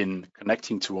in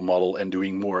connecting to a model and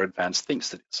doing more advanced things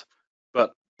to this.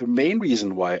 But the main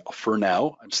reason why, for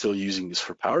now, I'm still using this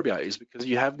for Power BI is because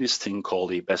you have this thing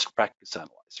called a best practice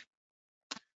analyzer.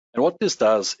 And what this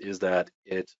does is that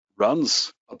it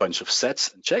runs a bunch of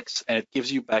sets and checks, and it gives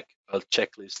you back a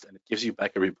checklist, and it gives you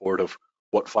back a report of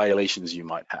what violations you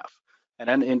might have. And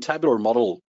then in Tabular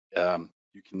Model,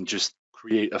 you can just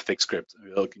create a fixed script.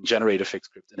 You can generate a fixed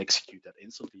script and execute that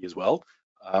instantly as well.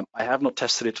 I have not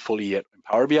tested it fully yet in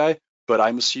Power BI, but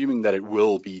I'm assuming that it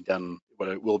will be done, but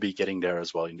it will be getting there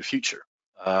as well in the future.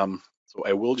 So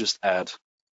I will just add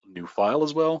a new file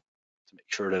as well to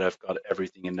make sure that I've got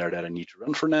everything in there that I need to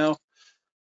run for now.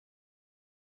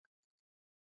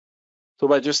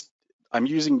 So I'm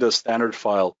using the standard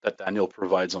file that Daniel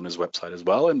provides on his website as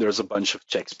well, and there's a bunch of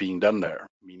checks being done there.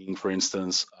 Meaning, for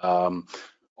instance,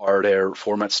 are there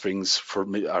format strings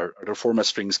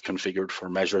configured for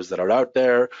measures that are out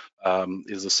there?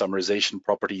 Is the summarization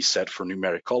property set for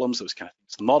numeric columns? Those kind of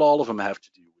things. Not all of them have to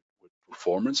do with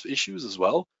performance issues as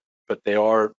well, but they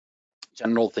are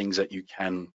general things that you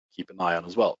can keep an eye on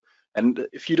as well. And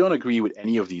if you don't agree with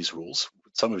any of these rules,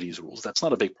 with some of these rules, that's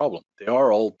not a big problem. They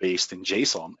are all based in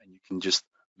JSON, and you can just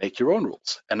make your own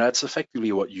rules. And that's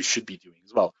effectively what you should be doing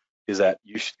as well, is that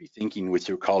you should be thinking with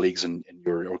your colleagues and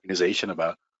your organization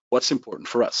about what's important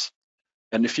for us.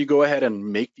 And if you go ahead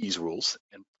and make these rules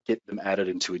and get them added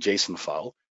into a JSON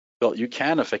file, well, you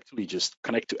can effectively just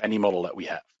connect to any model that we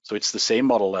have. So it's the same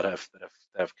model that I've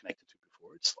connected to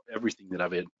before. It's everything that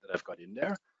I've got in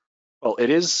there. Well, it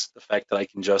is the fact that I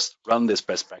can just run this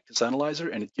best practice analyzer,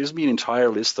 and it gives me an entire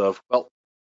list of, well,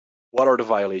 what are the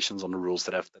violations on the rules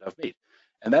that I've made.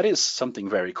 And that is something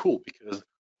very cool, because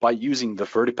by using the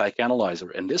Vertipack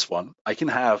analyzer and this one, I can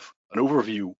have an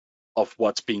overview of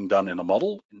what's being done in a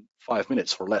model in 5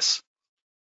 minutes or less,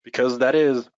 because that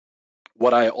is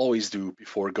what I always do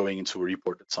before going into a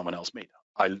report that someone else made.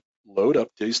 I load up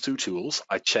these two tools,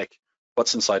 I check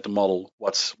what's inside the model,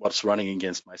 what's running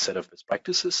against my set of best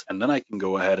practices, and then I can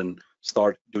go ahead and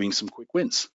start doing some quick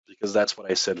wins, because that's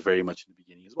what I said very much in the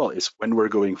beginning as well, is when we're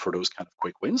going for those kind of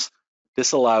quick wins,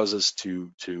 this allows us to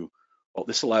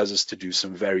do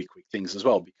some very quick things as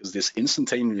well, because this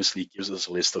instantaneously gives us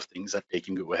a list of things that they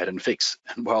can go ahead and fix.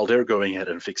 And while they're going ahead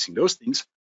and fixing those things,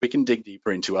 we can dig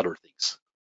deeper into other things,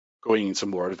 going into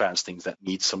more advanced things that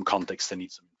need some context and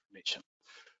need some information.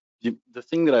 The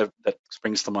thing that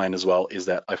springs to mind as well is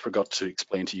that I forgot to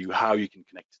explain to you how you can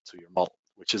connect it to your model,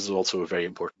 which is also a very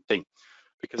important thing,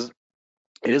 because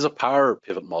it is a power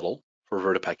pivot model for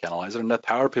VertiPack Analyzer, and that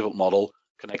power pivot model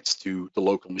connects to the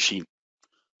local machine.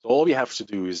 So all we have to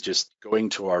do is just going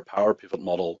to our power pivot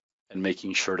model and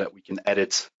making sure that we can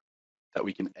edit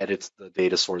the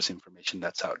data source information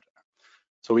that's out there.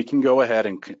 So we can go ahead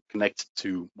and connect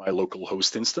to my local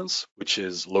host instance, which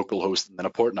is localhost and then a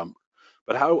port number.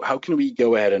 But how can we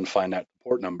go ahead and find out the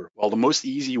port number? Well, the most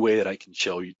easy way that I can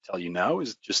tell you now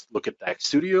is just look at DAX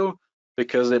Studio,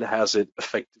 because it has it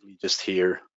effectively just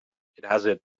here. It has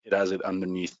it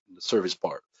underneath in the service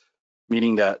bar,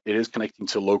 meaning that it is connecting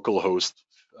to localhost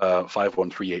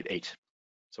 51388.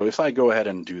 So if I go ahead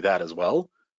and do that as well,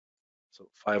 so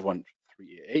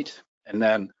 51388, and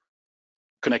then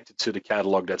connect it to the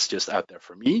catalog that's just out there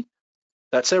for me,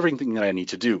 that's everything that I need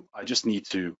to do. I just need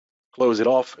to close it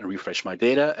off and refresh my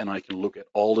data, and I can look at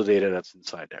all the data that's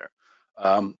inside there.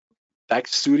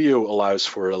 DAX Studio allows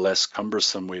for a less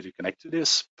cumbersome way to connect to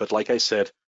this, but like I said,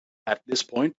 at this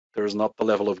point, there's not the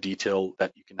level of detail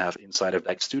that you can have inside of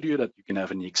DAX Studio that you can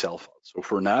have in the Excel file. So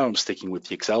for now, I'm sticking with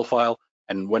the Excel file,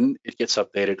 and when it gets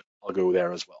updated, I'll go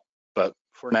there as well. But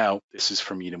for now, this is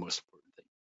for me the most important thing.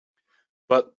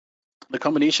 But the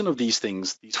combination of these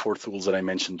things, these 4 tools that I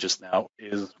mentioned just now,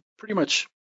 is pretty much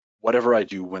whatever I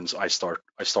do once I start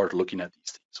looking at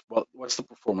these things. What's the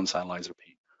performance analyzer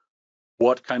pain?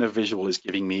 What kind of visual is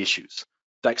giving me issues?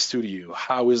 DAX Studio,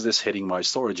 how is this hitting my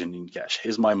storage in cache?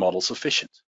 Is my model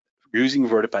sufficient? Using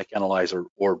VertiPack Analyzer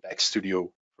or DAX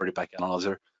Studio VertiPack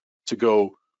Analyzer to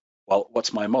go, well,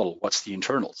 what's my model? What's the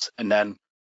internals? And then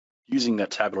using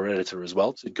that tabular editor as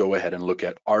well to go ahead and look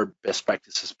at, are best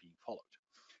practices being followed?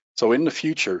 So in the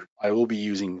future, I will be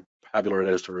using tabular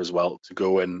editor as well to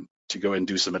go and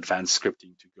do some advanced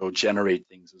scripting, to go generate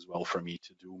things as well for me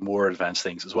to do more advanced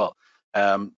things as well.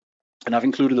 And I've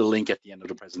included a link at the end of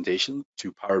the presentation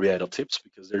to Power BI.tips,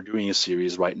 because they're doing a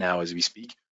series right now as we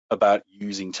speak about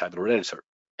using tabular editor.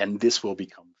 And this will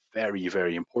become very,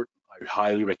 very important. I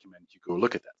highly recommend you go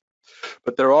look at that.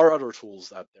 But there are other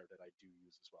tools out there that I do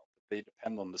use as well. They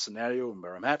depend on the scenario and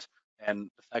where I'm at, and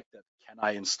the fact that can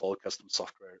I install custom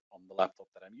software on the laptop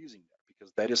that I'm using there,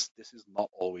 because this is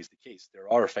not always the case.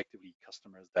 There are effectively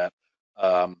customers that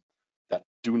that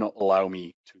do not allow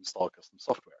me to install custom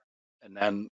software, and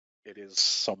then it is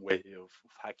some way of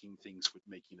hacking things with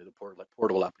making it a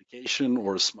portable application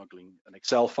or smuggling an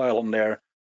Excel file on there,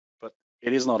 but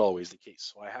it is not always the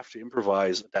case. So I have to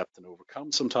improvise, adapt, and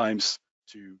overcome sometimes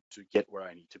to get where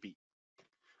I need to be.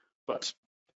 But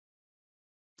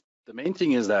the main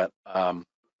thing is that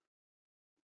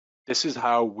this is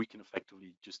how we can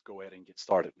effectively just go ahead and get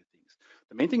started with things.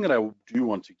 The main thing that I do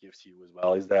want to give to you as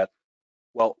well is that,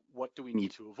 well, what do we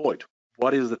need to avoid?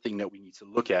 What is the thing that we need to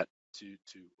look at to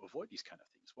avoid these kind of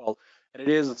things? Well, and it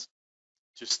is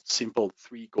just simple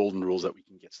 3 golden rules that we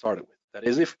can get started with. That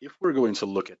is, if we're going to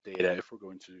look at data, if we're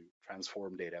going to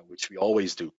transform data, which we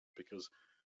always do, because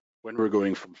when we're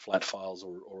going from flat files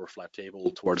or a flat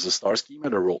table towards the star schema,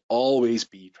 there will always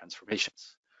be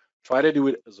transformations. Try to do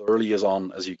it as early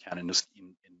on as you can in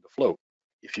the flow.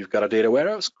 If you've got a data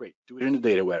warehouse, great, do it in the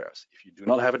data warehouse. If you do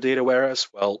not have a data warehouse,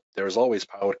 well, there's always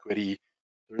Power Query,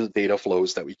 there's data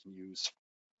flows that we can use,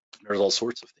 there's all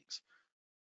sorts of things.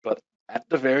 But at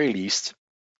the very least,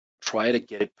 try to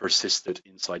get it persisted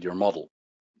inside your model,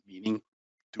 meaning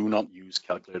do not use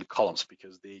calculated columns,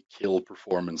 because they kill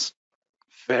performance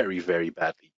very, very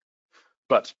badly.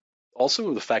 But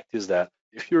also the fact is that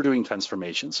if you're doing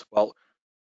transformations, well,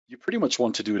 you pretty much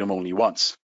want to do them only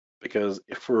once, because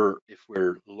if we're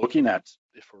looking at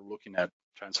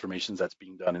transformations that's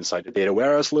being done inside the data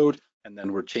warehouse load, and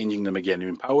then we're changing them again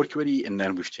in Power Query, and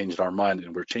then we've changed our mind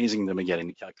and we're changing them again in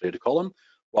the calculated column,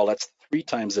 well, that's 3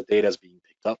 times the data is being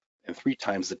picked up, and 3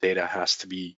 times the data has to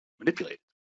be manipulated,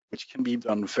 which can be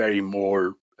done very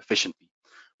more efficiently.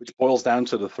 Which boils down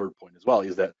to the third point as well,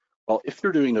 is that, well, if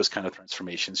you're doing those kind of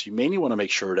transformations, you mainly want to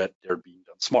make sure that they're being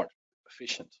done smart,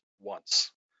 efficient,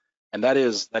 once. And that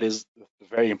is the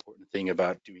very important thing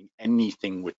about doing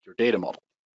anything with your data model.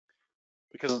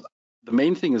 Because the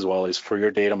main thing as well is, for your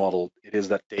data model, it is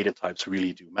that data types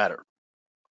really do matter.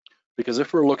 Because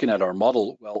if we're looking at our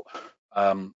model, well,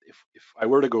 if I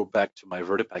were to go back to my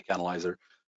VertiPack Analyzer,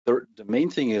 the main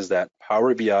thing is that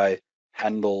Power BI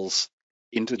handles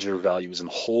integer values and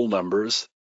whole numbers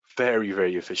very,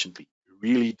 very efficiently. It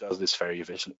really does this very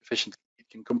efficiently. It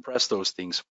can compress those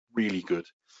things really good.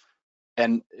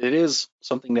 And it is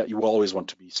something that you always want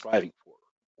to be striving for.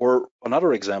 Or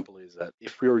another example is that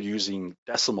if we're using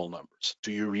decimal numbers,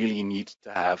 do you really need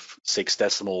to have 6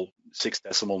 decimal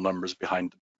numbers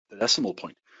behind the decimal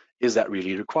point. Is that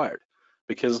really required?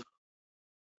 Because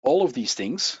all of these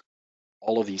things,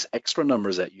 all of these extra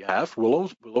numbers that you have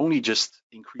will only just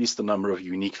increase the number of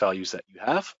unique values that you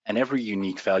have, and every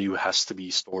unique value has to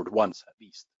be stored once at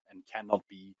least, and cannot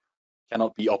be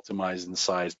optimized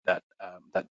inside that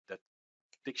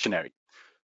dictionary.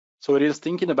 So it is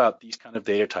thinking about these kind of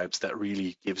data types that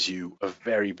really gives you a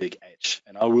very big edge,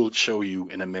 and I will show you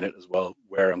in a minute as well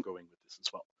where I'm going with this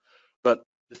as well. But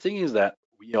the thing is that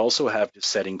we also have this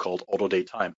setting called auto date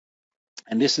time,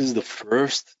 and this is the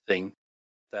first thing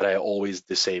that I always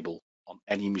disable on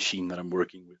any machine that I'm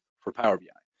working with for Power BI,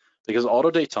 because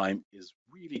auto date time is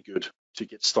really good to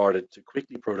get started, to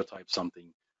quickly prototype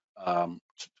something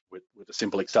with a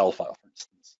simple Excel file, for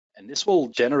instance. And this will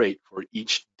generate for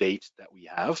each date that we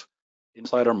have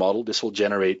inside our model, this will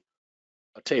generate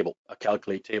a table, a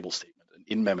calculate table statement, an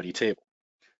in-memory table.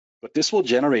 But this will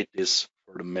generate this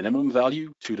for the minimum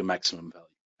value to the maximum value.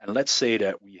 And let's say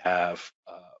that we have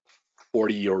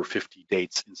 40 or 50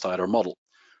 dates inside our model.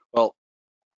 Well,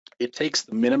 it takes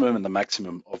the minimum and the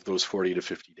maximum of those 40 to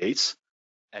 50 dates,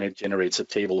 and it generates a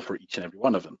table for each and every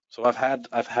one of them. So I've had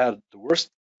the worst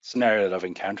scenario that I've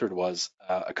encountered was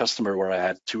a customer where I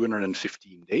had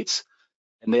 215 dates,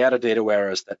 and they had a data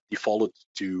warehouse that defaulted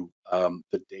to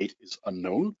the date is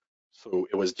unknown. So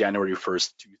it was January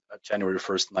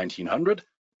 1st, 1900,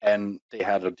 and they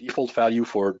had a default value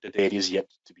for the date is yet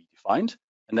to be defined,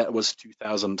 and that was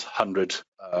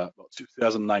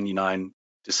 2099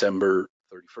 December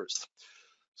 31st.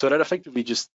 So that effectively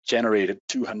just generated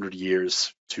 200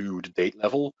 years to the date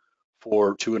level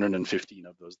for 215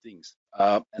 of those things.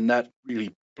 And that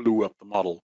really blew up the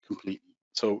model completely.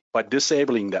 So by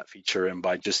disabling that feature and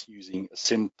by just using a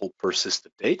simple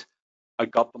persistent date, I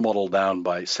got the model down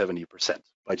by 70%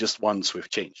 by just one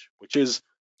swift change, which is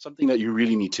something that you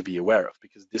really need to be aware of,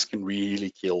 because this can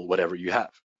really kill whatever you have.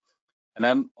 And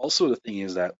then also the thing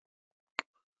is that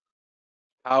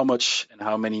how much and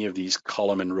how many of these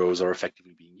column and rows are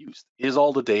effectively being used? Is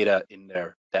all the data in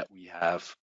there that we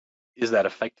have, is that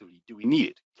effectively, do we need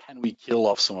it? Can we kill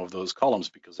off some of those columns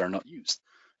because they're not used?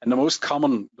 And the most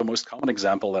common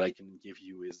example that I can give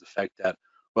you is the fact that,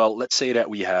 well, let's say that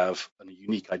we have a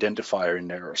unique identifier in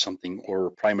there or something, or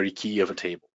a primary key of a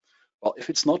table. Well, if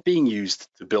it's not being used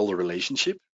to build a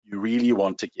relationship, you really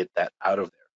want to get that out of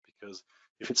there, because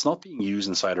if it's not being used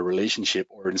inside a relationship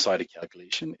or inside a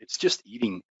calculation, it's just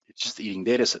eating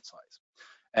data set size.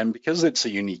 And because it's a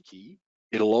unique key,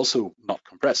 it'll also not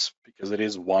compress, because it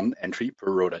is one entry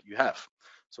per row that you have.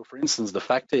 So for instance, the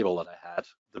fact table that I had,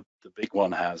 the big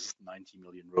one has 90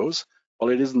 million rows. Well,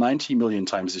 it is 90 million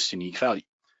times this unique value.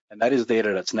 And that is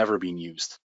data that's never been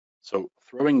used. So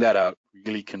throwing that out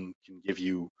really can give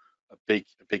you a big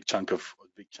chunk of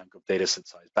data set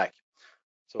size back.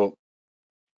 So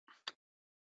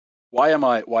why am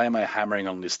I hammering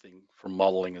on this thing for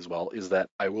modeling as well, is that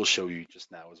I will show you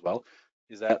just now as well,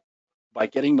 is that by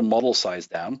getting the model size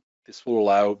down, this will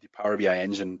allow the Power BI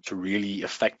engine to really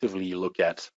effectively look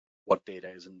at what data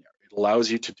is in there. It allows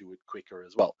you to do it quicker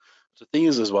as well. The thing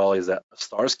is as well is that a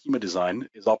star schema design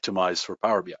is optimized for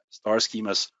Power BI. Star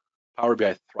schemas, Power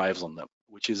BI thrives on them,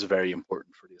 which is very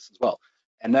important for this as well.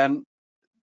 And then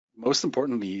most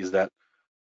importantly is that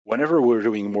whenever we're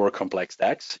doing more complex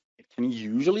DAX, it can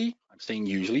usually, I'm saying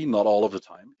usually, not all of the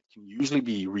time, it can usually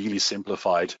be really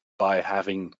simplified by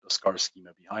having a star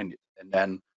schema behind it. And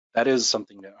then that is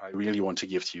something that I really want to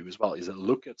give to you as well, is that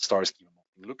look at star schema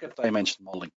modeling, look at dimension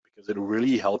modeling, because it'll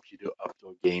really help you to up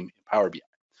your game in Power BI.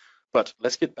 But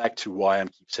let's get back to why I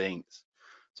keep saying this.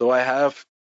 So I have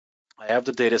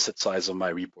the data set size of my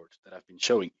report that I've been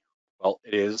showing you. Well,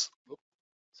 it is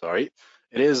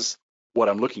what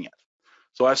I'm looking at.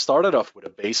 So I've started off with a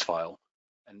base file,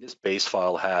 and this base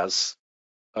file has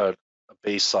a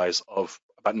base size of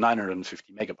about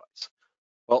 950 megabytes.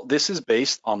 Well, this is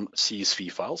based on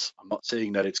CSV files. I'm not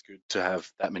saying that it's good to have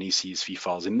that many CSV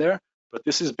files in there, but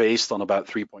this is based on about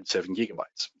 3.7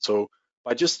 gigabytes. So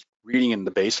by just reading in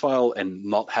the base file and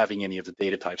not having any of the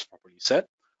data types properly set,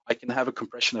 I can have a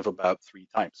compression of about 3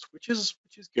 times, which is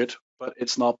good, but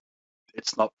it's not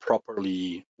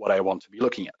properly what I want to be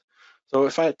looking at. So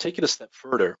if I take it a step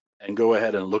further and go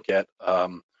ahead and look at,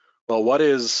 well, what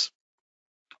is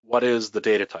the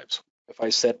data types? If I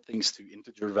set things to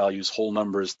integer values, whole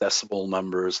numbers, decimal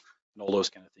numbers, and all those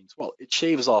kind of things, well, it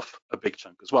shaves off a big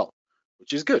chunk as well,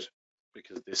 which is good,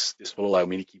 because this will allow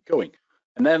me to keep going.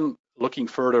 And then looking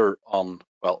further on,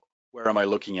 well, where am I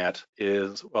looking at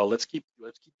is, well, let's keep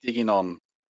digging on.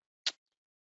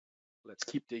 Let's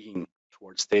keep digging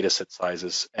towards data set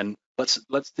sizes, and let's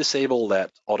disable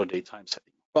that auto date time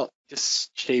setting. well, this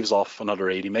shaves off another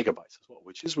 80 megabytes as well,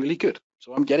 which is really good.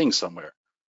 So I'm getting somewhere.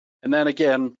 And then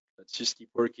again, let's just keep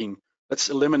working. Let's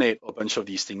eliminate a bunch of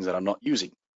these things that I'm not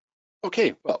using.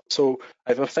 Okay, well, so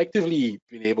I've effectively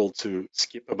been able to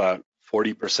skip about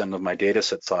 40% of my data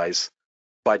set size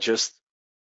by just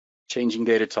changing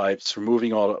data types,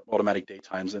 removing automatic date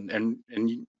times, and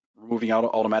removing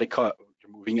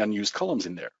removing unused columns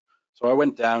in there. So I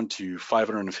went down to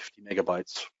 550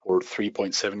 megabytes or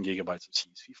 3.7 gigabytes of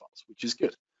CSV files, which is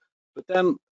good. But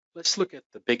then let's look at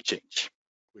the big change,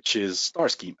 which is star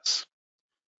schemas.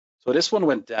 So this one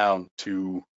went down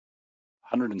to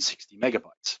 160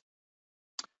 megabytes.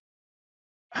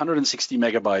 160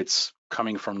 megabytes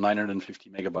coming from 950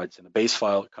 megabytes in a base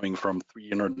file coming from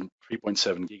 3.7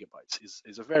 gigabytes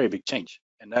is a very big change.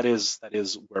 And that is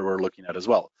where we're looking at as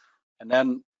well. And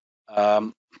then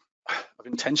I've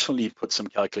intentionally put some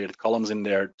calculated columns in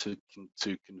there to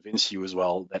convince you as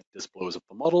well that this blows up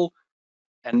the model.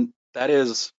 And that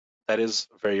is a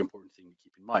very important thing to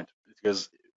keep in mind, because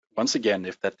once again,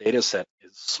 if that data set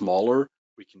is smaller,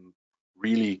 we can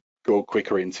really go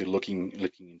quicker into looking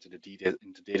into the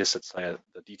data set side,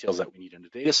 the details that we need in the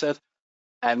data set.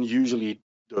 And usually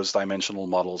those dimensional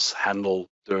models handle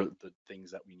the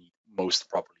things that we need most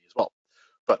properly as well.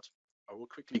 But I will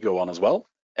quickly go on as well,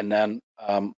 and then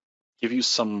give you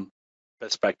some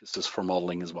best practices for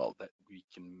modeling as well that we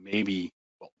can maybe,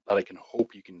 well, that I can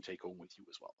hope you can take home with you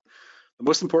as well. The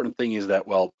most important thing is that,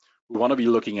 well, we want to be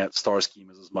looking at star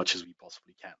schemas as much as we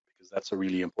possibly can, because that's a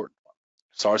really important one.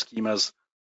 Star schemas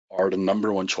are the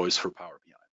 #1 choice for Power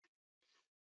BI.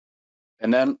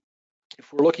 And then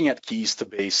if we're looking at keys to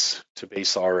base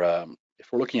our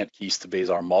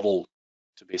model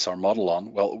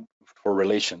on, well, for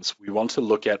relations, we want to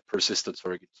look at persistent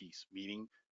surrogate keys, meaning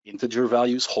integer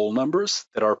values, whole numbers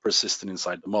that are persistent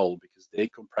inside the model, because they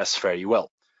compress very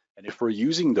well. And if we're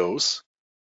using those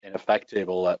in a fact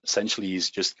table that essentially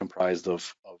is just comprised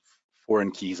of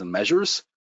foreign keys and measures,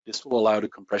 this will allow the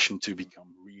compression to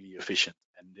become really efficient.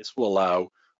 And this will allow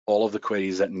all of the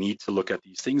queries that need to look at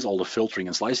these things, all the filtering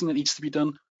and slicing that needs to be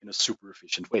done in a super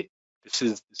efficient way. This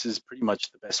is pretty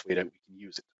much the best way that we can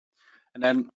use it. And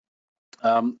then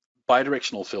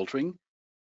bidirectional filtering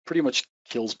pretty much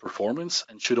kills performance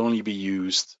and should only be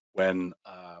used when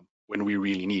we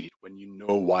really need it, when you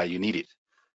know why you need it.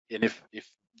 And if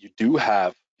you do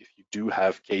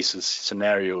have cases,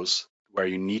 scenarios where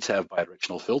you need to have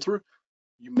bidirectional filter,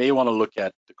 you may want to look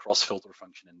at the cross filter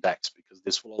function in DAX, because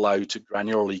this will allow you to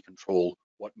granularly control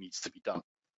what needs to be done.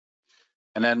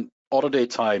 And then auto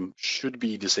date time should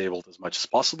be disabled as much as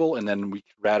possible, and then we'd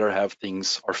rather have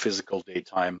things, our physical date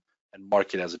time, and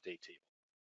mark it as a date table.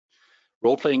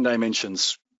 Role-playing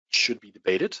dimensions should be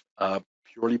debated.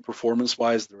 Purely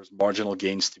performance-wise, there's marginal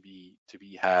gains to be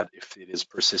had if it is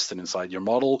persistent inside your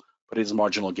model, but it is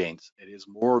marginal gains. It is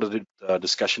more the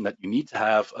discussion that you need to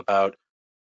have about,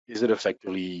 is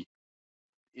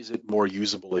it more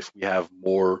usable if we have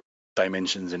more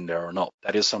dimensions in there or not?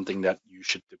 That is something that you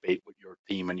should debate with your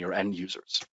team and your end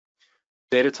users.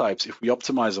 Data types, if we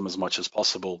optimize them as much as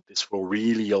possible, this will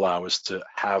really allow us to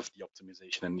have the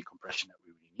optimization and the compression that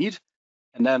we really need.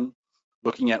 And then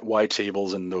looking at white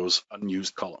tables and those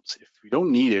unused columns. If we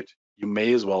don't need it, you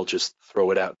may as well just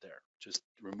throw it out there. Just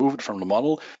remove it from the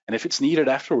model. And if it's needed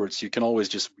afterwards, you can always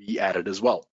just re-add it as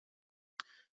well.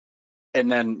 And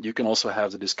then you can also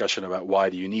have the discussion about, why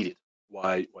do you need it?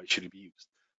 Why should it be used?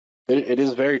 It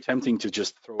is very tempting to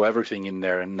just throw everything in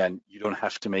there, and then you don't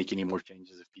have to make any more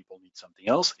changes if people need something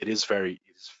else. It is very,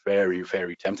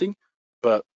 very tempting.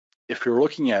 But if you're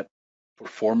looking at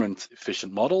performance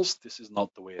efficient models, this is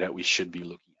not the way that we should be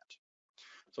looking at.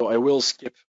 So I will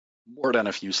skip more than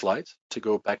a few slides to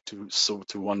go back to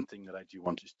one thing that I do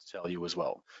want to tell you as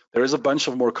well. There is a bunch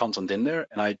of more content in there,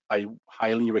 and I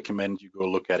highly recommend you go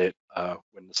look at it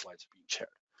when the slides are being shared.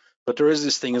 But there is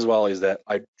this thing as well, is that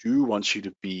I do want you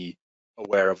to be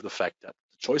aware of the fact that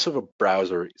the choice of a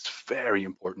browser is very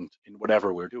important in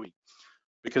whatever we're doing.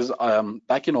 Because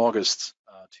back in August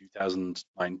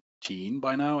 2019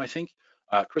 by now, I think,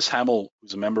 Chris Hamill,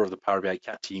 who's a member of the Power BI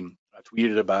Cat team,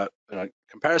 tweeted about a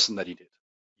comparison that he did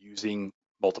using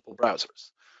multiple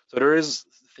browsers. So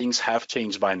things have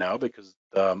changed by now, because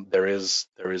there is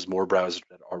more browsers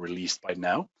that are released by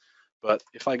now. But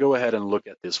if I go ahead and look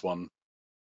at this one,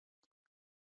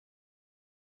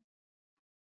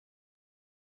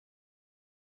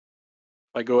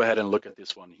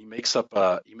 he makes a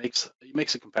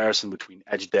comparison between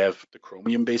EdgeDev, the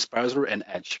Chromium-based browser, and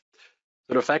Edge.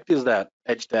 So the fact is that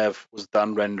EdgeDev was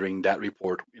done rendering that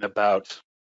report in about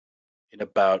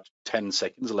 10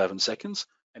 seconds, 11 seconds,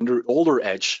 and the older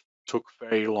Edge took a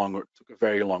very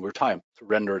longer time to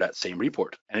render that same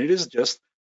report. And it is just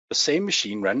the same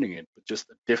machine rendering it, but just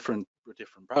a different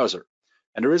browser.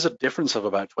 And there is a difference of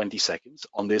about 20 seconds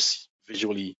on this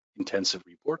visually intensive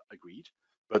report, agreed,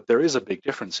 but there is a big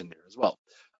difference in there as well.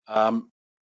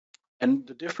 And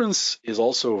the difference is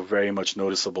also very much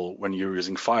noticeable when you're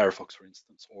using Firefox, for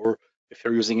instance, or if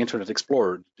you're using Internet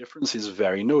Explorer. The difference is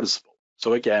very noticeable.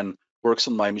 So again, works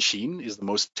on my machine is the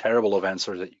most terrible of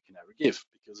answers that you can ever give,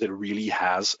 because it really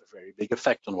has a very big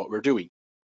effect on what we're doing.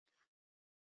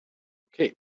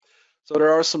 Okay, so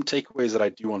there are some takeaways that I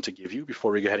do want to give you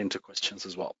before we head into questions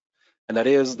as well. And that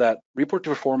is that report to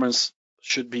performance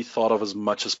should be thought of as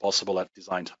much as possible at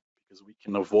design time, because we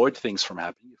can avoid things from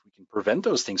happening. If we can prevent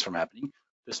those things from happening,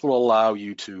 this will allow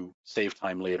you to save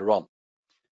time later on.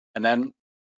 And then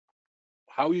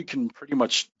how you can pretty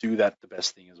much do that the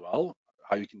best thing as well,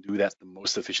 how you can do that the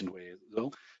most efficient way as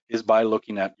well, is by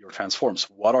looking at your transforms.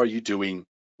 What are you doing?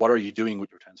 What are you doing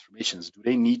with your transformations? Do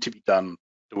they need to be done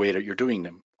the way that you're doing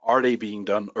them? Are they being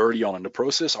done early on in the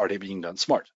process? Are they being done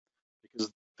smart?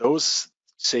 Because those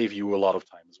save you a lot of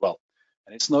time as well.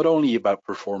 And it's not only about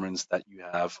performance that you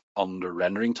have on the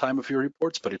rendering time of your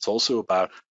reports, but it's also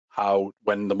about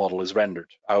when the model is rendered,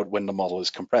 when the model is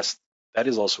compressed. That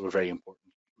is also a very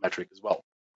important metric as well.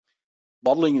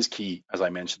 Modeling is key, as I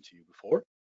mentioned to you before.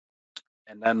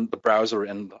 And then the browser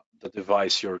and the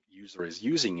device your user is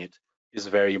using it is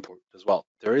very important as well.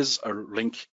 There is a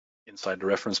link inside the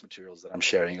reference materials that I'm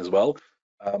sharing as well.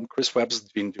 Chris Webb's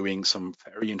been doing some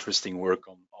very interesting work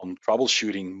on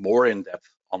troubleshooting more in depth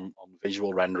on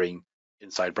visual rendering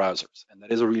inside browsers. And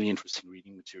that is a really interesting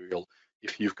reading material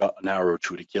if you've got an hour or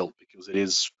two to kill, because it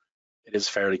is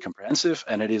fairly comprehensive,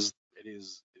 and it is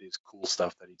cool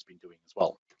stuff that he's been doing as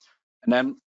well. And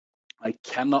then I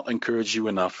cannot encourage you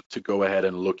enough to go ahead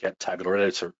and look at Tabular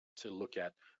Editor, to look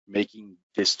at making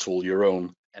this tool your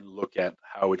own and look at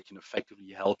how it can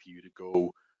effectively help you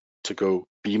to go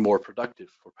be more productive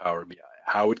for Power BI,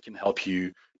 how it can help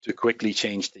you to quickly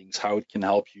change things, how it can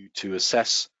help you to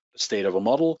assess the state of a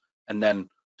model and then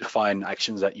define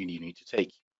actions that you need to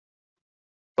take.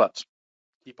 But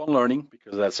keep on learning,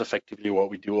 because that's effectively what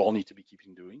we do all need to be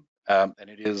keeping doing. And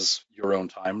it is your own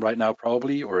time right now,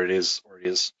 probably, or it is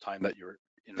time that you're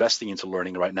investing into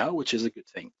learning right now, which is a good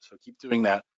thing. So keep doing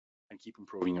that and keep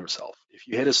improving yourself. If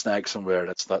you hit a snag somewhere,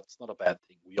 that's not a bad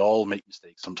thing. We all make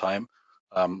mistakes sometime.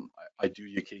 I do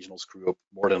the occasional screw up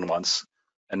more than once,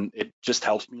 and it just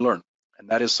helps me learn. And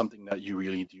that is something that you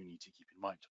really do need to keep in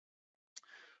mind.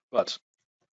 But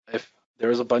if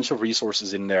there's a bunch of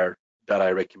resources in there that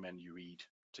I recommend you read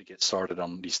to get started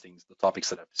on these things, the topics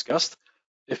that I've discussed.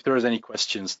 If there is any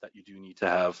questions that you do need to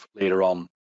have later on,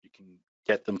 you can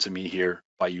get them to me here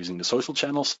by using the social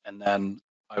channels, and then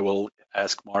I will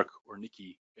ask Mark or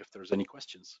Nikki if there's any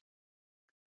questions.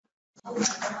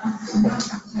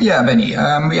 Yeah, Benny,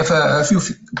 we have a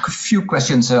few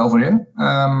questions over here.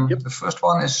 Yep. The first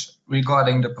one is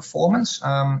regarding the performance.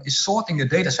 Is sorting the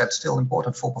dataset still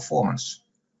important for performance?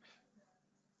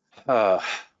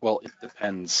 Well, it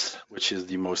depends, which is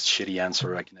the most shitty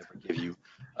answer I can ever give you.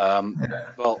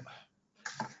 Well,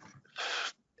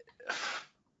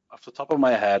 off the top of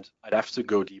my head, I'd have to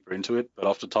go deeper into it, but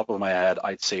off the top of my head,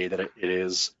 I'd say that it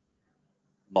is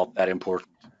not that important,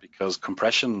 because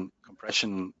compression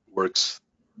works.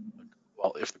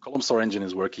 Well, if the column store engine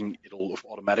is working, it'll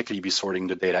automatically be sorting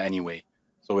the data anyway.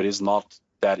 So it is not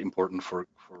that important for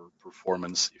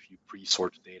performance if you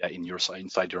pre-sort data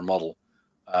inside your model.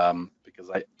 Because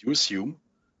I do assume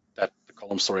that the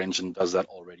column store engine does that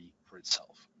already for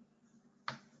itself.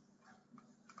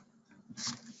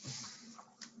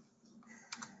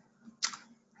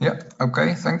 Yeah,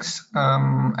 okay, thanks.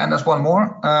 And there's one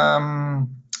more.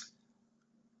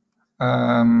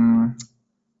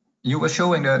 You were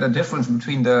showing the difference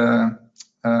between the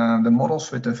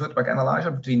models with the Vertex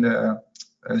analyzer, between the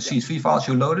CSV files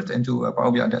you loaded into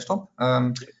Power BI Desktop.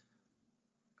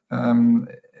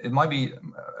 It might be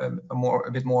a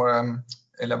bit more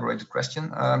elaborated question.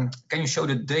 Can you show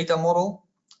the data model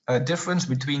difference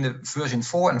between the version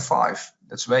 4 and 5?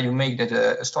 That's where you make that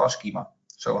a star schema.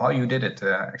 So how you did it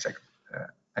exactly,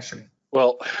 actually?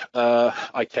 Well,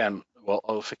 I can. Well,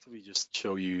 I'll effectively just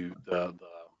show you the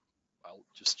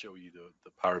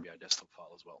Power BI Desktop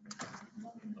file as well,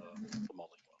 the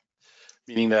modeling file.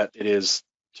 Meaning that it is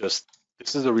just,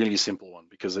 this is a really simple one,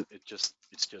 because it's just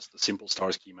a simple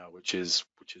star schema, which is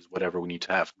whatever we need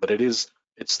to have. But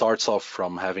it starts off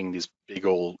from having these big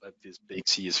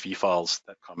CSV files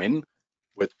that come in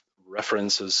with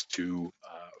references to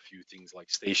a few things like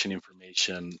station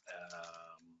information,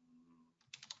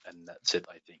 and that's it,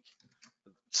 I think.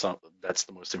 that's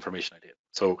the most information I did.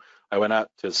 So I went out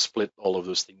to split all of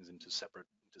those things into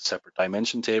separate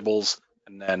dimension tables,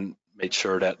 and then made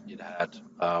sure that it had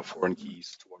foreign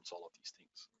keys towards all of these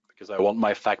things, because I want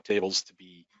my fact tables to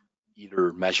be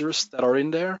either measures that are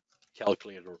in there,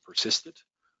 calculated or persisted,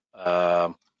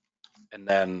 and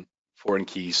then foreign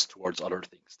keys towards other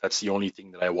things. That's the only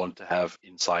thing that I want to have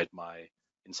inside my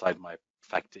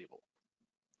fact table.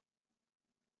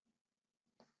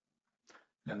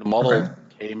 And the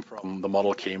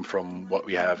model came from what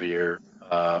we have here.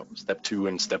 Step 2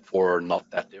 and step 4 are not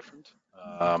that different,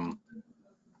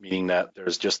 meaning that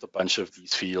there's just a bunch of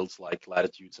these fields like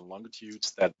latitudes and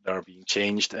longitudes that are being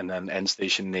changed, and then end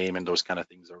station name and those kind of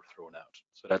things are thrown out.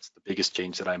 So that's the biggest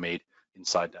change that I made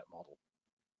inside that model.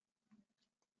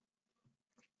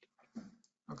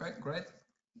 Okay, great.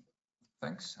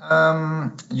 Thanks.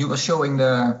 You were showing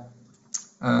the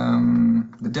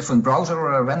different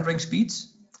browser rendering speeds.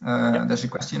 Yep. There's a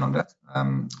question on that.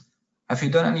 Have you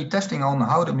done any testing on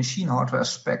how the machine hardware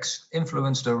specs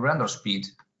influence the render speed?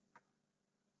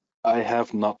 I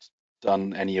have not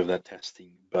done any of that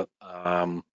testing, but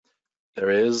there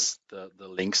is the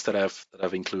links that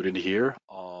I've included here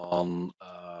on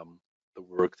the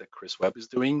work that Chris Webb is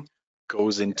doing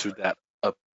goes into that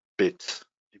a bit.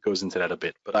 It goes into that a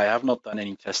bit, but I have not done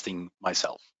any testing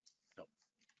myself. No.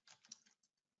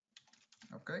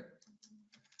 Okay.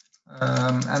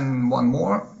 And one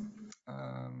more.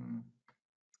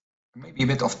 Maybe a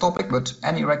bit off topic, but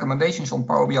any recommendations on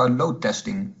Power BI load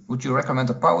testing? Would you recommend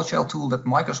a PowerShell tool that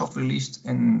Microsoft released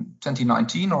in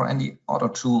 2019, or any other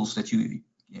tools that you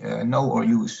know or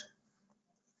use?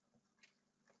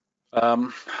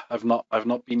 I've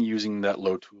not been using that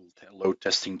load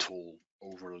testing tool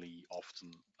overly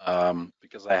often,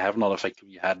 because I have not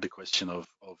effectively had the question of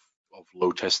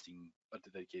load testing a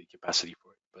dedicated capacity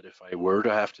for it. But if I were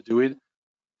to have to do it,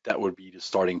 that would be the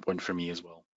starting point for me as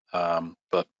well.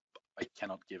 But I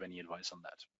cannot give any advice on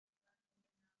that.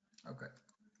 Okay,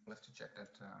 we'll have to check that.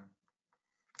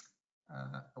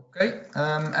 Okay,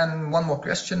 and one more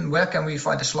question: where can we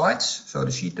find the slides? So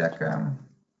the sheet deck.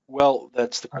 Well,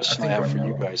 that's the question I have for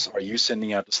you know. guys. Are you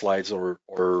sending out the slides, or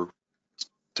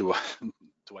do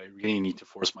I really need to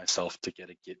force myself to get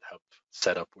a GitHub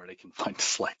set up where they can find the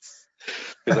slides?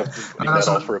 Because I've been putting that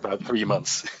off for about 3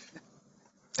 months.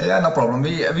 Yeah, no problem.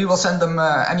 We will send them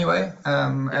anyway,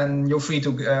 and you're free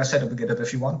to set up a GitHub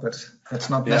if you want, but that's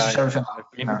not necessary.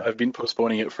 I've been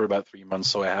postponing it for about 3 months,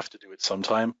 so I have to do it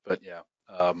sometime. But yeah,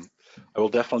 I will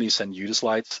definitely send you the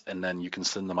slides, and then you can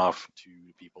send them off to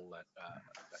people that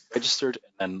registered,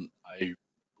 and then I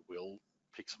will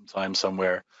pick some time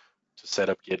somewhere to set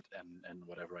up Git and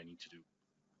whatever I need to do.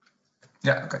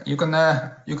 Yeah, okay. You can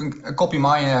copy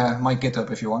my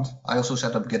GitHub if you want. I also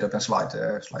set up GitHub and slide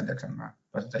decks and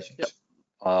presentations. Yep.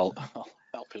 I'll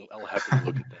happily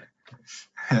look at that.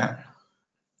 Yeah.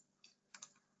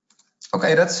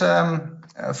 Okay, that's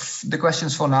the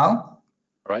questions for now.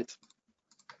 All right.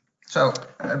 So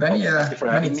Benni,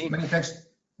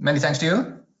 many thanks to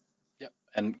you. Yeah,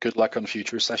 and good luck on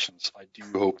future sessions. I do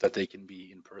hope that they can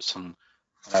be in person.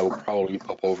 And I will probably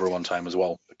pop over one time as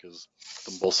well, because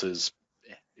the bus is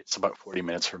it's about 40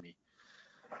 minutes for me.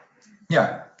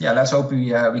 Yeah. Let's hope we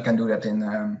can do that in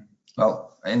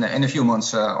a few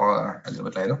months or a little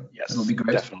bit later. Yes, it will be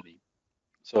great. Definitely.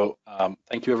 So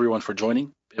thank you everyone for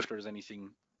joining. If there's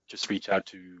anything, just reach out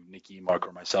to Nikki, Mark,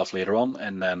 or myself later on,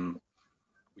 and then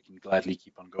we can gladly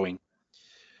keep on going.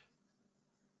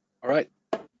 All right.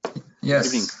 Yes.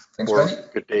 Good evening. Thanks, or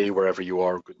Benni. Good day wherever you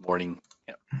are. Good morning.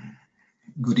 Yeah.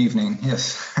 Good evening.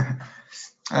 Yes.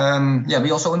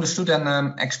 We also understood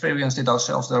and experienced it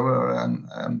ourselves. There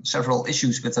were several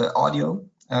issues with the audio.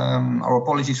 Our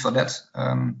apologies for that.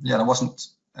 There wasn't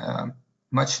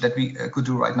much that we could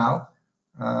do right now.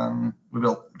 We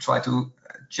will try to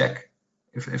check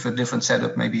if a different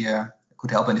setup maybe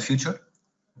could help in the future.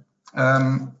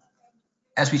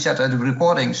 As we said, the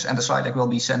recordings and the slide deck will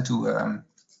be sent to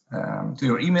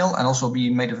your email and also be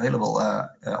made available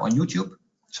on YouTube.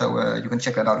 So you can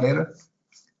check that out later.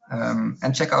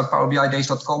 And check out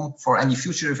powerbidays.com for any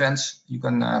future events. You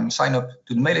can sign up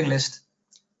to the mailing list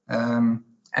and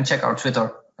check our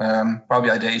Twitter, Power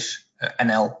BI Days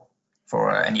NL,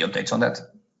 for any updates on that.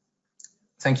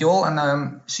 Thank you all,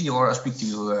 and see you or speak to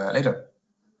you later.